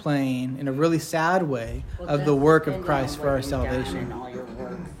downplaying in a really sad way of the work of Christ for our salvation. And all your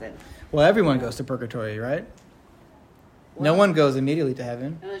works and, Well, everyone goes to purgatory, right? No one goes immediately to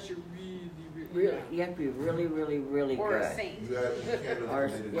heaven. Unless you're really, you have to be really, really, really or a good. saint. You can't Or-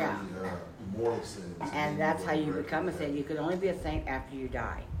 have committed yeah. any moral sins. And that's how you become a saint. You can only be a saint after you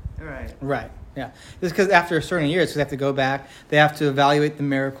die. Right. Right. Yeah. Just because after a certain years, they have to go back. They have to evaluate the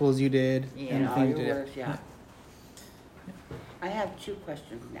miracles you did Yeah, and the all things your you did. works, yeah. I have 2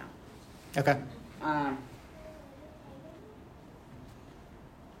 questions now. Okay.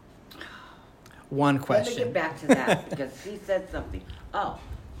 One Let me question. get back to that because he said something. Oh,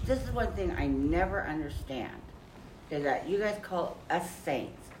 this is one thing I never understand is that you guys call us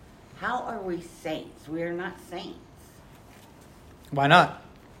saints. How are we saints? We are not saints Why not?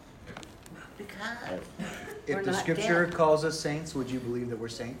 because If we're the not scripture dead. calls us saints, would you believe that we're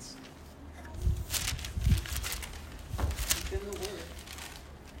saints? It's in the word.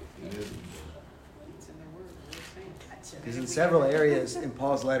 It is. It's in the word. We're saints. Because in several areas in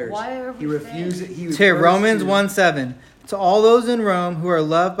Paul's letters, Why are he we refuses. saints? He It's here, refers Romans to- 1:7. To all those in Rome who are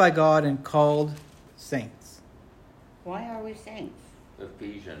loved by God and called saints. Why are we saints?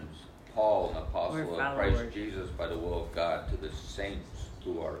 Ephesians, Paul, an We're apostle of followers. Christ Jesus by the will of God, to the saints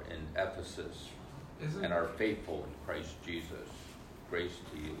who are in Ephesus and are faithful in Christ Jesus. Grace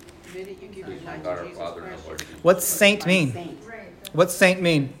to you. The minute you give your Please, life God to our Jesus Father and Christ, our Lord Jesus What's Christ. saint mean? Saints. What's saint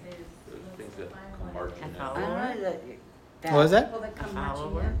mean? Those things that come marching A in. I follower. don't know that. What is that? People that come A marching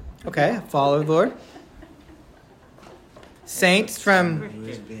follower. in. Okay, follow the Lord. Saints from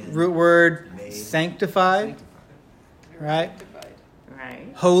Christian. root word sanctified, right? sanctified. Right.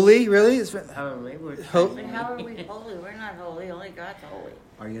 Holy, really? It's Holy. We're Ho- But how are we holy? We're not holy. Only God's holy.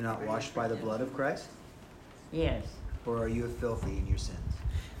 Are you not washed by the blood of Christ? Yes. Or are you filthy in your sins?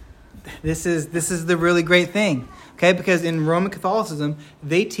 This is the really great thing, okay? Because in Roman Catholicism,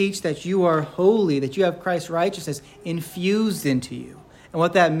 they teach that you are holy, that you have Christ's righteousness infused into you. And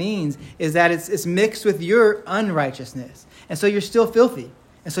what that means is that it's mixed with your unrighteousness. And so you're still filthy.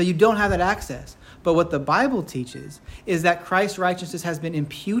 And so you don't have that access. But what the Bible teaches is that Christ's righteousness has been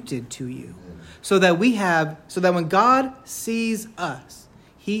imputed to you. So that when God sees us,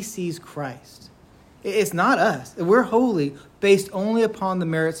 he sees Christ. It's not us. We're holy based only upon the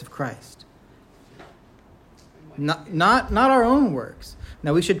merits of Christ. Not our own works.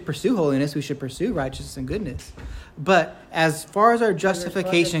 Now we should pursue holiness, we should pursue righteousness and goodness. But as far as our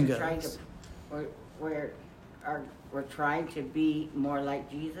justification goes, We're trying to be more like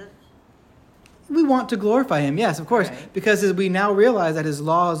Jesus. we want to glorify him, yes, of course, Right. because as we now realize that his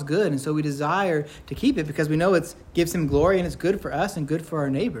law is good, and so we desire to keep it because we know it gives him glory and it's good for us and good for our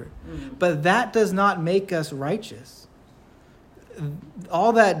neighbor. Mm-hmm. But that does not make us righteous.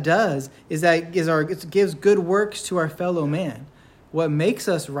 all that does is it gives good works to our fellow man. What makes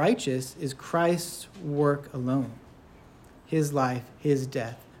us righteous is Christ's work alone. His life, his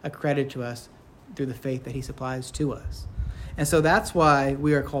death, accredited to us through the faith that he supplies to us. And so that's why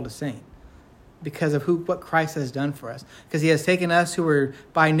we are called a saint, because of what Christ has done for us. Because he has taken us who were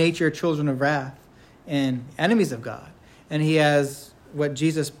by nature children of wrath and enemies of God. And he has what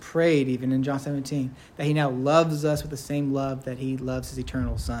Jesus prayed even in John 17, that he now loves us with the same love that he loves his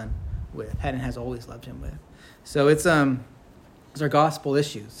eternal Son with, and has always loved him with. So it's our gospel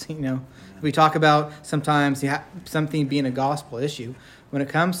issues. We talk about sometimes something being a gospel issue. When it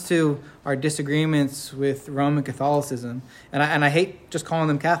comes to our disagreements with Roman Catholicism, and I hate just calling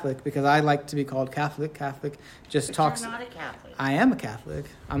them Catholic because I like to be called Catholic. Catholic just But talks. you're not a Catholic. I am a Catholic.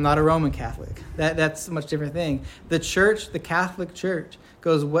 I'm not a Roman Catholic. That's a much different thing. The church, the Catholic Church,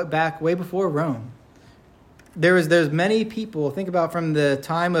 goes back way before Rome. There's many people. Think about from the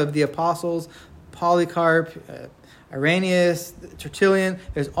time of the apostles, Polycarp, Irenaeus, Tertullian.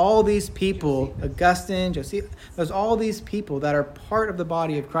 There's all these people, Augustine, Josephus. There's all these people that are part of the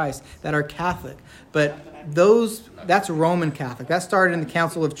body of Christ that are Catholic. But that's Roman Catholic. That started in the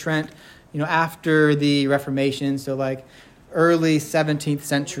Council of Trent, after the Reformation. So like early 17th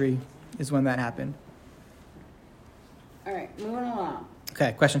century is when that happened. All right, moving along.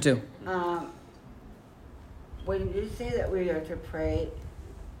 Okay, question 2. When you say that we are to pray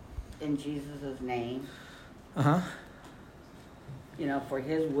in Jesus' name, Uh-huh. For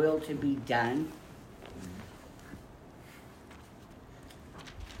his will to be done,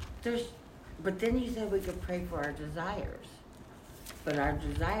 but then you said we could pray for our desires, but our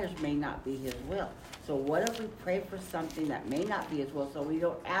desires may not be his will. So what if we pray for something that may not be his will, so we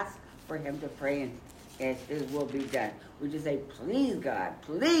don't ask for him to pray and his will be done? We just say, please God,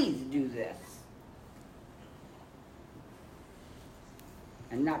 please do this.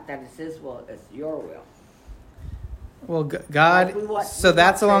 And not that it's his will, it's your will. Well, God, Like so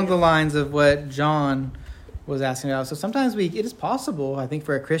that's along the lines of what John was asking about. So sometimes it is possible, I think,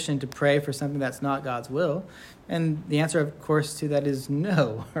 for a Christian to pray for something that's not God's will. And the answer, of course, to that is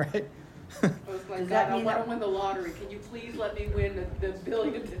no, right? I was like, Does God, that I mean want that- to win the lottery. Can you please let me win the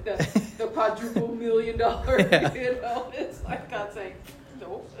billion, the quadruple $1 million? Yeah. It's like God saying,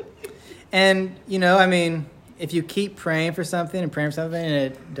 no. And, if you keep praying for something and praying for something and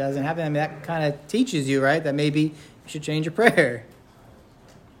it doesn't happen, that kind of teaches you, right, that maybe you should change your prayer.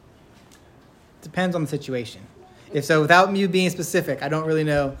 Depends on the situation. If so, without you being specific, I don't really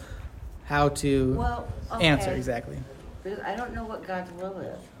know how to answer exactly. Because I don't know what God's will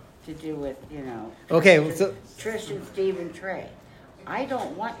is to do with, Okay, Trish and Steve and Trey. I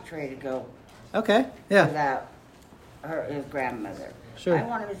don't want Trey to go okay, yeah, without his grandmother. sure. I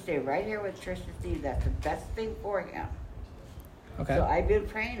want him to stay right here with Trish and Steve. That's the best thing for him. Okay. So I've been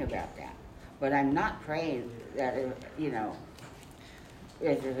praying about that. But I'm not praying that, if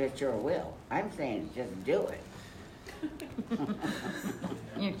it's your will. I'm saying just do it.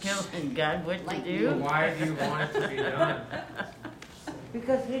 You're telling God what to do? Why do you want it to be done?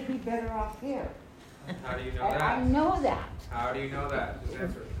 Because he'd be better off here. How do you know I that? know that. How do you know that? Just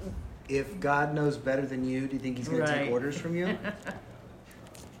answer. If God knows better than you, do you think he's going to Right. take orders from you?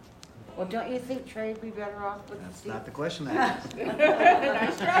 Well, don't you think Trey'd be better off with That's Steve? not the question I asked.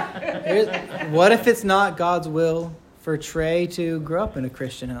 What if it's not God's will for Trey to grow up in a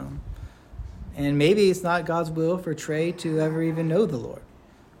Christian home? And maybe it's not God's will for Trey to ever even know the Lord.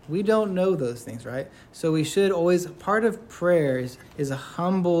 We don't know those things, right? So we should always, part of prayer is a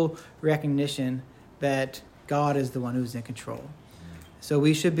humble recognition that God is the one who's in control. So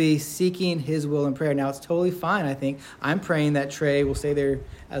we should be seeking his will in prayer. Now, it's totally fine, I think. I'm praying that Trey will stay there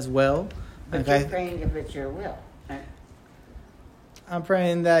as well. But Okay. you're praying if it's your will. I'm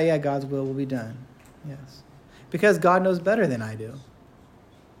praying that, God's will be done. Yes. Because God knows better than I do.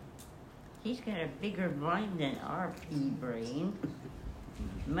 He's got a bigger mind than our pea brain.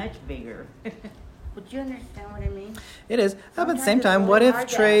 Much bigger. Would you understand what I mean? It is. But at the Sometimes same it's time, really what hard if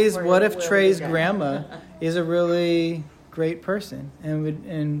to Trey's ask for what the if will to Trey's be done. grandma is a really great person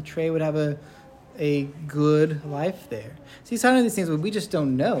and Trey would have a good life there? See, some of these things we just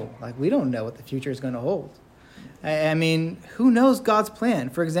don't know. Like, we don't know what the future is going to hold. I mean, who knows God's plan?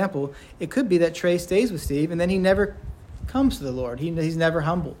 For example, it could be that Trey stays with Steve and then he never comes to the Lord. He's never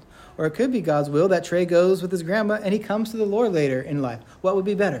humbled. Or it could be God's will that Trey goes with his grandma and he comes to the Lord later in life. What would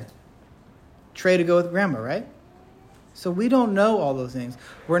be better? Trey to go with grandma, right? So we don't know all those things.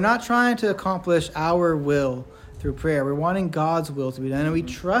 We're not trying to accomplish our will through prayer. We're wanting God's will to be done. And we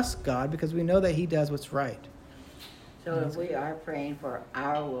trust God because we know that he does what's right. So if we are praying for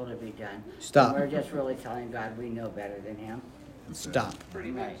our will to be done, Stop. we're just really telling God we know better than him. stop.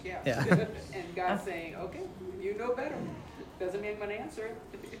 Pretty much, yeah. Yeah. And God's saying, okay, you know better. Doesn't mean I'm gonna answer it.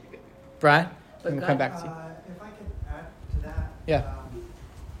 Brian, But we'll God- come back to you. If I could add to that. Yeah.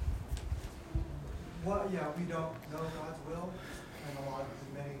 We don't know God's will in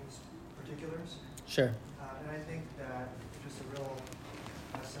many particulars. Sure. And I think that just a real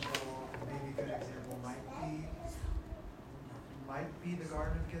simple, maybe good example might be the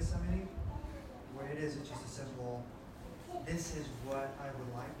Garden of Gethsemane, where it's just a simple, this is what I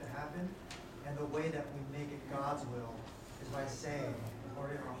would like to happen, and the way that we make it God's will is by saying,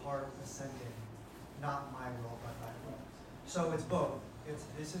 or in our heart assenting, not my will, but thy will. So it's both.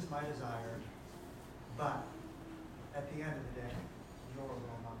 This is my desire, but at the end of the day, your will,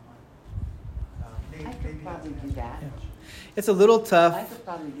 not mine. I could probably do that. It's a little tough. I could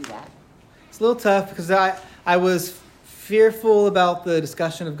probably do that. It's a little tough because I was fearful about the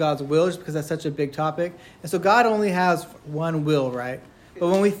discussion of God's will just because that's such a big topic. And so God only has one will, right? But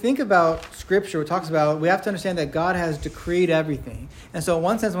when we think about Scripture, it talks about, we have to understand that God has decreed everything. And so in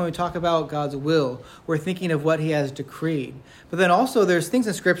one sense, when we talk about God's will, we're thinking of what he has decreed. But then also there's things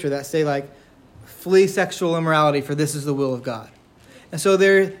in Scripture that say like, flee sexual immorality, for this is the will of God. And so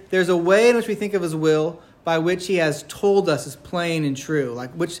there's a way in which we think of his will by which he has told us is plain and true,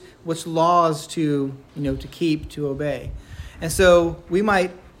 like which laws to keep, to obey. And so we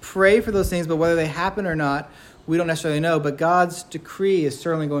might pray for those things, but whether they happen or not, we don't necessarily know. But God's decree is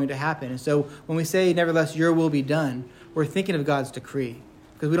certainly going to happen. And so when we say, nevertheless, your will be done, we're thinking of God's decree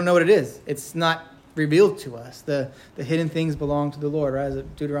because we don't know what it is. It's not revealed to us. The hidden things belong to the Lord, right? As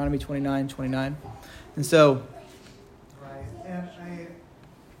Deuteronomy 29:29. And so, right, and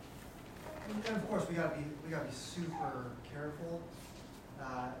of course we gotta be super careful.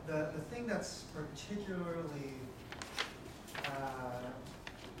 The thing that's particularly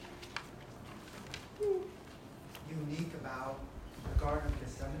unique about the Garden of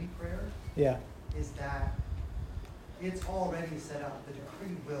Gethsemane prayer is that it's already set up. The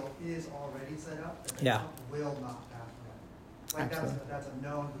decreed will is already set up. The will not pass away. Like that's a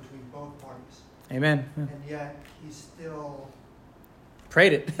known between both parties. Amen. And yet he still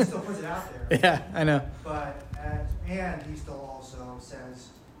prayed it. He still puts it out there. Yeah, I know. But and he still also says,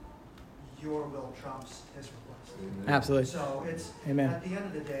 your will trumps his request. Amen. Absolutely. So it's Amen. At the end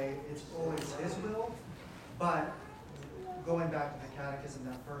of the day, it's always his will. But going back to the catechism,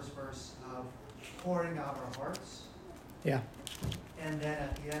 that first verse of pouring out our hearts. Yeah. And then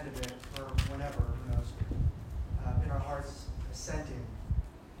at the end of it, or whenever, who knows, in our hearts assenting,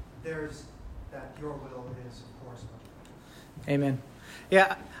 there's that your will is, of course, much better. Amen.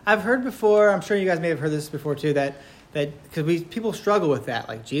 Yeah, I've heard before, I'm sure you guys may have heard this before too, that because people struggle with that.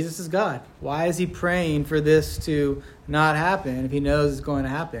 Like, Jesus is God. Why is he praying for this to not happen if he knows it's going to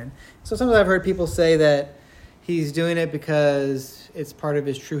happen? So sometimes I've heard people say that he's doing it because it's part of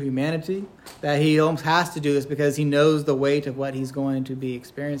his true humanity, that he almost has to do this because he knows the weight of what he's going to be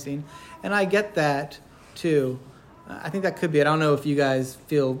experiencing. And I get that too. I think that could be it. I don't know if you guys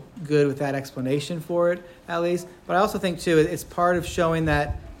feel good with that explanation for it, at least. But I also think, too, it's part of showing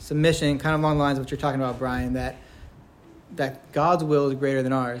that submission, kind of along the lines of what you're talking about, Brian, that God's will is greater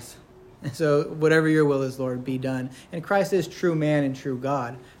than ours. And so whatever your will is, Lord, be done. And Christ is true man and true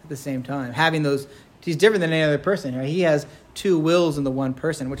God at the same time. Having those, he's different than any other person. Right? He has two wills in the one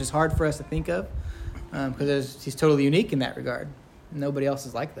person, which is hard for us to think of because he's totally unique in that regard. Nobody else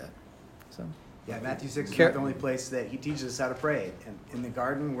is like that. So. Yeah, Matthew 6 is not the only place that he teaches us how to pray. And in the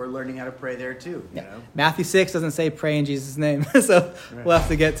garden, we're learning how to pray there too. You know? Matthew 6 doesn't say pray in Jesus' name. So we'll have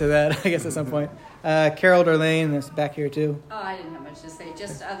to get to that, I guess, at some point. Carol Darlene is back here too. Oh, I didn't have much to say,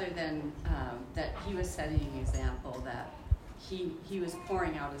 just other than that he was setting an example that he was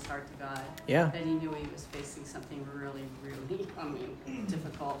pouring out his heart to God. Yeah. That he knew he was facing something really, really,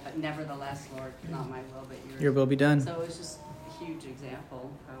 difficult, but nevertheless, Lord, not my will, but yours. Your will be done. So it was just a huge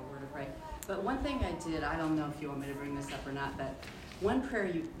example of how we're to pray. But one thing I did, I don't know if you want me to bring this up or not, but one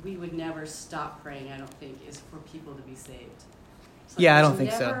prayer we would never stop praying, I don't think, is for people to be saved. So yeah, I don't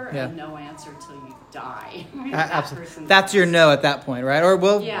think so. Never yeah. a no answer till you die. Absolutely. That's your no at that point, right?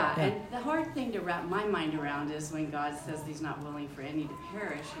 Or yeah, and the hard thing to wrap my mind around is when God says he's not willing for any to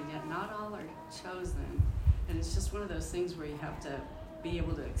perish, and yet not all are chosen. And it's just one of those things where you have to be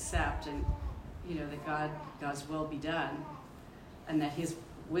able to accept and, that God's will be done, and that his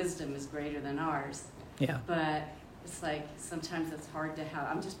wisdom is greater than ours. Yeah. But it's like sometimes it's hard to have.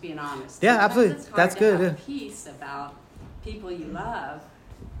 I'm just being honest. Yeah, sometimes absolutely. It's hard That's to good. have peace about people you love,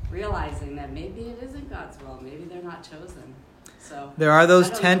 realizing that maybe it isn't God's will. Maybe they're not chosen. So there are those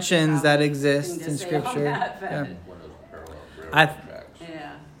tensions that exist in Scripture. That, yeah. One of those parallel railroad tracks.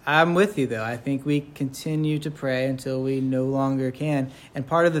 Yeah. I'm with you, though. I think we continue to pray until we no longer can. And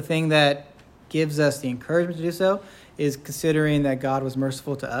part of the thing that gives us the encouragement to do so is considering that God was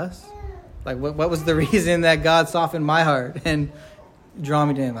merciful to us. Like, what was the reason that God softened my heart and draw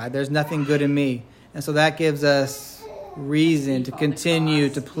me to him? There's nothing good in me. And so that gives us reason to continue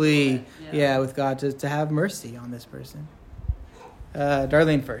to plead, with God to have mercy on this person.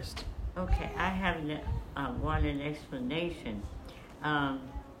 Darlene first. Okay, I have wanted an explanation.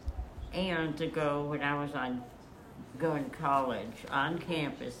 Aeons ago, when I was going to college, on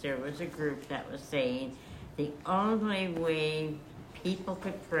campus, there was a group that was saying the only way people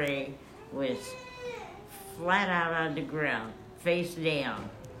could pray was flat out on the ground, face down.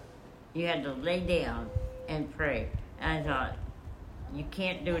 You had to lay down and pray. And I thought, you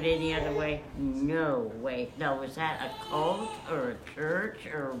can't do it any other way? No way. Now, was that a cult or a church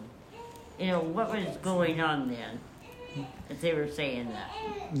or, what was going on then? If they were saying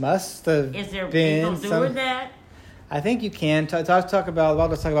that. Must have Is there been people doing that? I think you can. Let's talk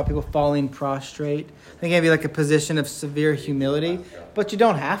about people falling prostrate. I think it can be like a position of severe humility, but you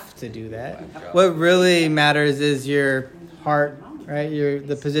don't have to do that. What really matters is your heart, right?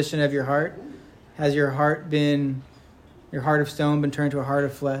 The position of your heart. Has your heart of stone been turned to a heart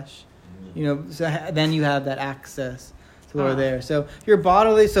of flesh? So then you have that access to the Lord there. So your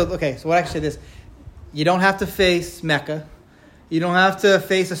bodily. So what I actually say this. You don't have to face Mecca. You don't have to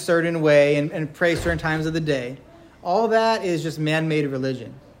face a certain way and pray certain times of the day. All that is just man-made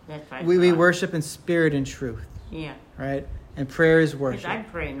religion. That's right. We worship in spirit and truth. Yeah. Right? And prayer is worship. Because I'm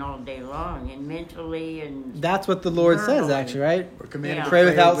praying all day long and mentally and... That's what the Lord says, actually, right? We're commanded to pray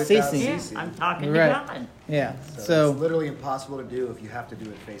without ceasing. Yeah, I'm talking to God. Yeah. So it's literally impossible to do if you have to do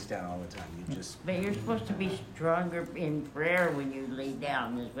it face down all the time. But you're supposed to be stronger in prayer when you lay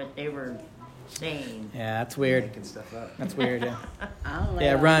down, is what they were saying. Yeah, that's weird. Making stuff up. That's weird, yeah.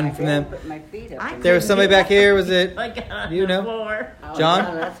 Yeah, run from them. Put my feet up. There was somebody back here, was it? You know? John?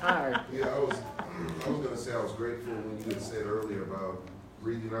 Yeah, that's hard. Yeah, I was going to say I was grateful when you had said earlier about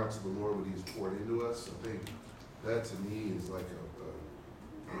reaching out to the Lord when He's poured into us. I think that to me is like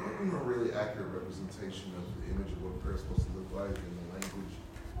a really accurate representation of the image of what prayer is supposed to look like in the language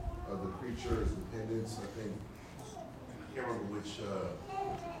of the preacher, his dependence. I think, I can't remember which,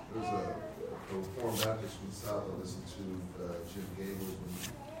 there was a Reformed Baptist from the South I listened to, Jim Gables, when he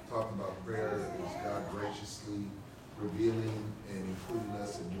talked about prayer, it was God graciously revealing and including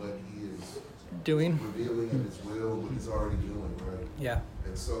us in what He is doing, revealing in His will, what He's already doing, right? Yeah.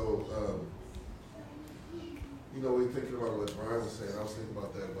 And so, we're thinking about what Brian was saying. I was thinking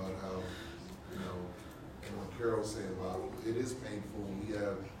about that, about how, and what Carol was saying about it is painful when we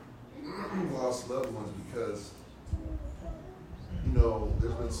have lost loved ones because,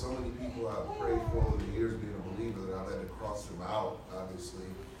 there's been so many people I've prayed for over the years being a believer that I've had to cross them out, obviously.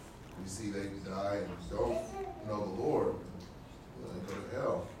 We see they die and don't know the Lord, they go to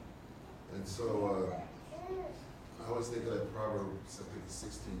hell. And so, I always think of that Proverbs, I think it's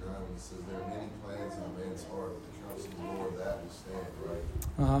 16:9, when it says, there are many plans in a man's heart, but the counsel of the Lord, that will stand, right?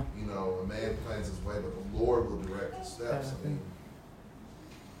 A man plans his way, but the Lord will direct his steps. I mean,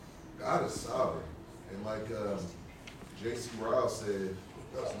 God is sovereign. And like J.C. Ryle said,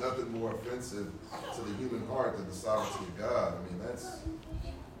 there's nothing more offensive to the human heart than the sovereignty of God. I mean,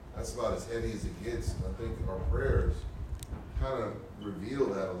 that's about as heavy as it gets. And I think our prayers kind of reveal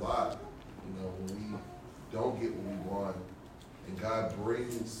that a lot. When we don't get what we want, and God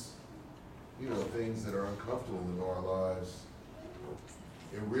brings, things that are uncomfortable into our lives,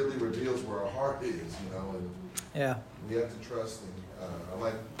 it really reveals where our heart is, and we have to trust. And I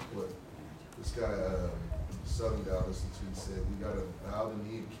like what this guy, Southern guy I listened to, he said, we got to bow the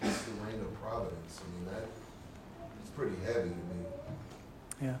knee and kiss the ring of providence. I mean, it's pretty heavy to me.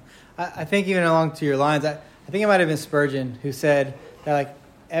 Yeah. I think even along to your lines, I think it might have been Spurgeon who said that,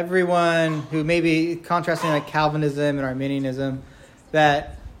 everyone who may be contrasting Calvinism and Arminianism,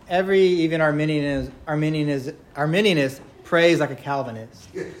 that even Arminianist prays like a Calvinist.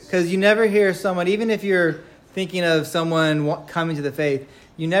 Because you never hear someone, even if you're thinking of someone coming to the faith,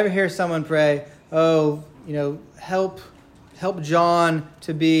 you never hear someone pray, help John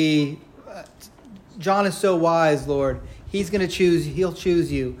to be, John is so wise, Lord. He'll choose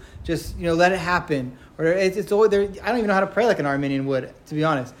you. Just, let it happen. Or it's always there. I don't even know how to pray like an Arminian would, to be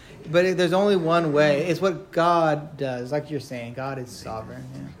honest. But there's only one way. It's what God does. Like you're saying, God is sovereign.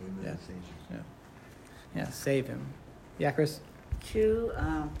 Yeah, save him. Yeah, Chris? 2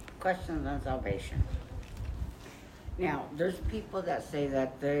 questions on salvation. Now, there's people that say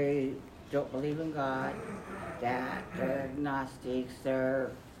that they don't believe in God, that they're agnostics, they're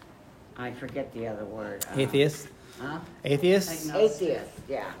I forget the other word. Atheists? Huh? Atheists? Atheists,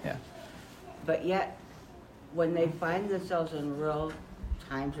 yeah. Yeah. But yet, when they find themselves in real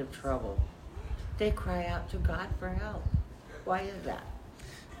times of trouble, they cry out to God for help. Why is that?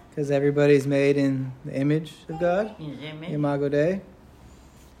 Because everybody's made in the image of God. His image. Imago Dei.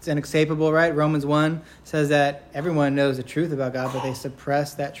 It's inescapable, right? Romans 1 says that everyone knows the truth about God, but they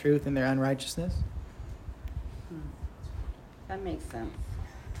suppress that truth in their unrighteousness. That makes sense.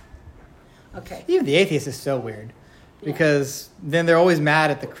 Okay. Even the atheist is so weird. Because then they're always mad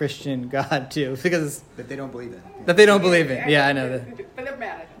at the Christian God, too. Because That they don't believe in. that they don't believe in. Yeah, I know that. But they're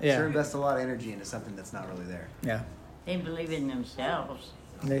mad at him. Yeah. Sure invest a lot of energy into something that's not really there. Yeah. They believe in themselves.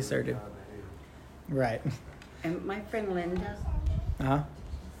 They sure do. Right. And my friend Linda, Uh-huh.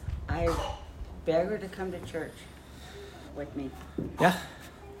 I beg her to come to church with me. Yeah.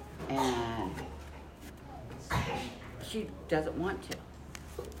 And she doesn't want to.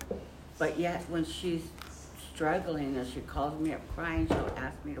 But yet when she's struggling and she calls me up crying, she'll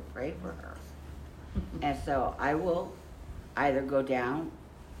ask me to pray for her. And so I will either go down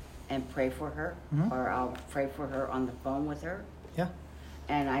and pray for her, or I'll pray for her on the phone with her. Yeah.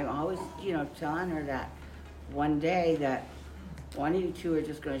 And I'm always, telling her that one day that one of you two are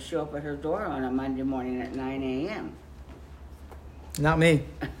just going to show up at her door on a Monday morning at 9 a.m. Not me.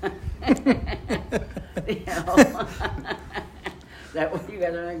 That way you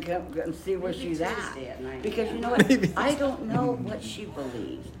guys are going to come and see where Maybe she's Tuesday at. at 9 Because you know what? Maybe. I don't know what she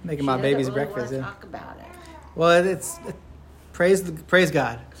believes. Making my baby's breakfast, She yeah. doesn't really want to talk about it. Well, praise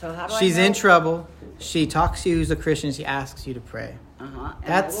God. So how do She's I know? in trouble. She talks to you who's a Christian. She asks you to pray. Uh-huh.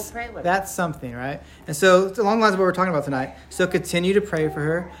 And I will pray with her. That's something, right? And so it's along the lines of what we're talking about tonight. So continue to pray for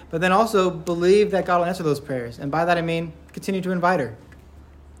her, but then also believe that God will answer those prayers. And by that I mean continue to invite her,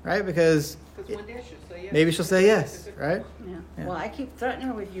 right? Because Because one day she'll say yes. maybe she'll say yes, right? Yeah. Yeah. Well, I keep threatening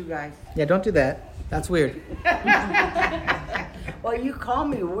her with you guys. Yeah, don't do that. That's weird. Well, you call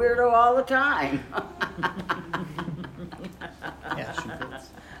me weirdo all the time. Yeah.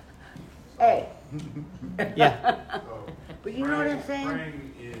 Hey. Yeah. But you know what I'm saying?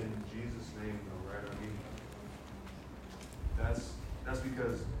 Praying in Jesus' name, though, right? I mean, that's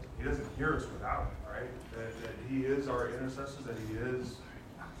because He doesn't hear us without it, right? That He is our intercessor, that He is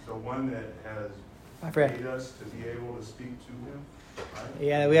the one that has My friend. made us to be able to speak to Him, right?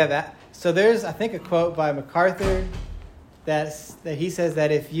 Yeah, we have that. So there's, I think, a quote by MacArthur that he says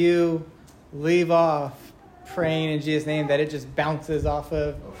that if you leave off praying in Jesus' name, that it just bounces off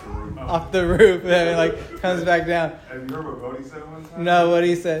the roof and like comes back down. Have you heard what Bodhi said one time? No, what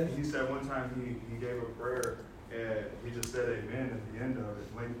he said. He said one time he gave a prayer and he just said amen at the end of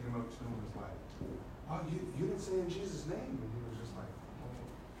it. Lady came up to him and was like, "Oh, you didn't say in Jesus' name." And he was just like,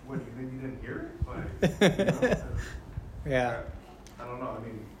 "What, you think you didn't hear it?" Like, Yeah. I don't know. I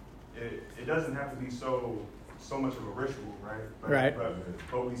mean, it doesn't have to be so much of a ritual, right? Right.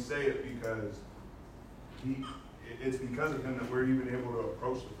 But we say it because it's because of Him that we're even able to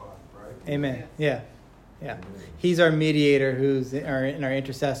approach the Father, right? Amen. Yeah. Yeah. He's our mediator who's our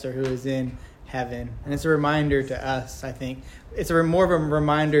intercessor who is in heaven. And it's a reminder to us, I think. It's more of a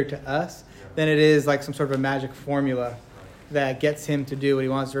reminder to us than it is like some sort of a magic formula that gets Him to do what He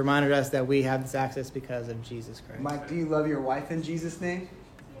wants. It's a reminder to us that we have this access because of Jesus Christ. Mike, do you love your wife in Jesus' name?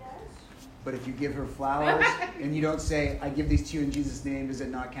 But if you give her flowers and you don't say, "I give these to you in Jesus' name," does it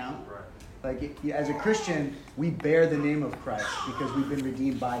not count? Right. Like, as a Christian, we bear the name of Christ because we've been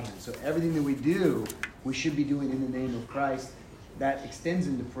redeemed by Him. So everything that we do, we should be doing in the name of Christ. That extends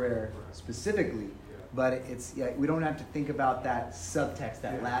into prayer specifically. But we don't have to think about that subtext,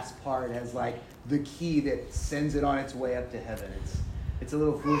 that last part as like the key that sends it on its way up to heaven. It's a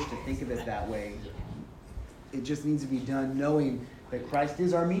little foolish to think of it that way. It just needs to be done knowing that Christ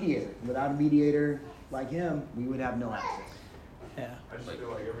is our mediator. Without a mediator like Him, we would have no access. Yeah. I just feel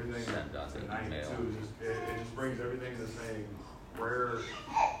like everything Send out the tonight email. too, it just brings everything to saying prayer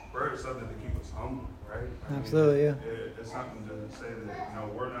is something to keep us humble, right? I mean, Absolutely, yeah. It's something to say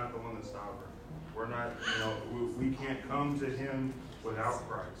that, we're not the one that's sovereign. We're not, we can't come to Him without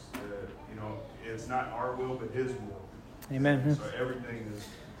Christ. It's not our will, but His will. Amen. So everything is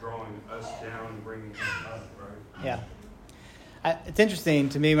drawing us down and bringing Him up, right? Yeah. It's interesting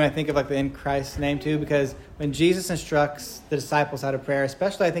to me when I think of like the in Christ's name too, because when Jesus instructs the disciples how to pray,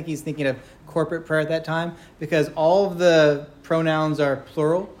 especially I think He's thinking of corporate prayer at that time, because all of the pronouns are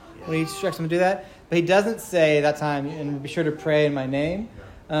plural when He instructs them to do that. But He doesn't say at that time, "and be sure to pray in my name."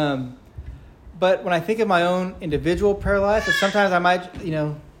 But when I think of my own individual prayer life, sometimes I might,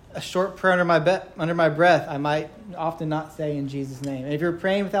 a short prayer under my breath, I might often not say in Jesus' name. And if you're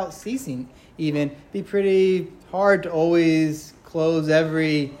praying without ceasing, even, it'd be pretty hard to always close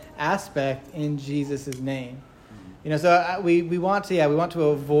every aspect in Jesus' name. So we want to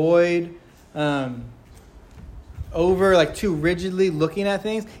avoid over like too rigidly looking at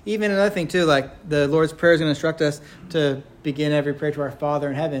things. Even another thing too, like the Lord's Prayer is going to instruct us to begin every prayer to our Father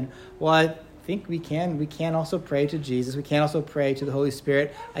in heaven. Well, I think we can also pray to Jesus. We can also pray to the Holy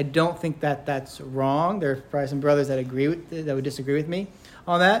Spirit. I don't think that that's wrong. There are probably some brothers that would disagree with me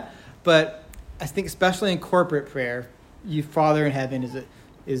on that. But I think especially in corporate prayer, you Father in heaven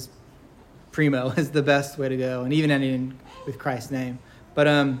is primo, is the best way to go, and even ending with Christ's name. But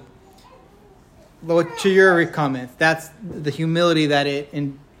to your comments, that's the humility that it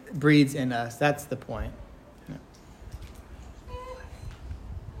breeds in us. That's the point. Yeah.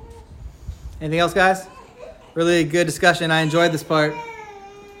 Anything else, guys? Really good discussion. I enjoyed this part.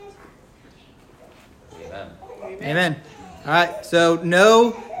 Amen. All right, so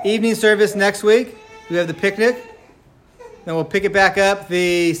no evening service next week. We have the picnic. Then we'll pick it back up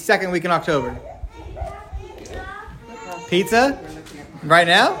the second week in October. Pizza? Right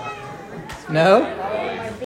now? No?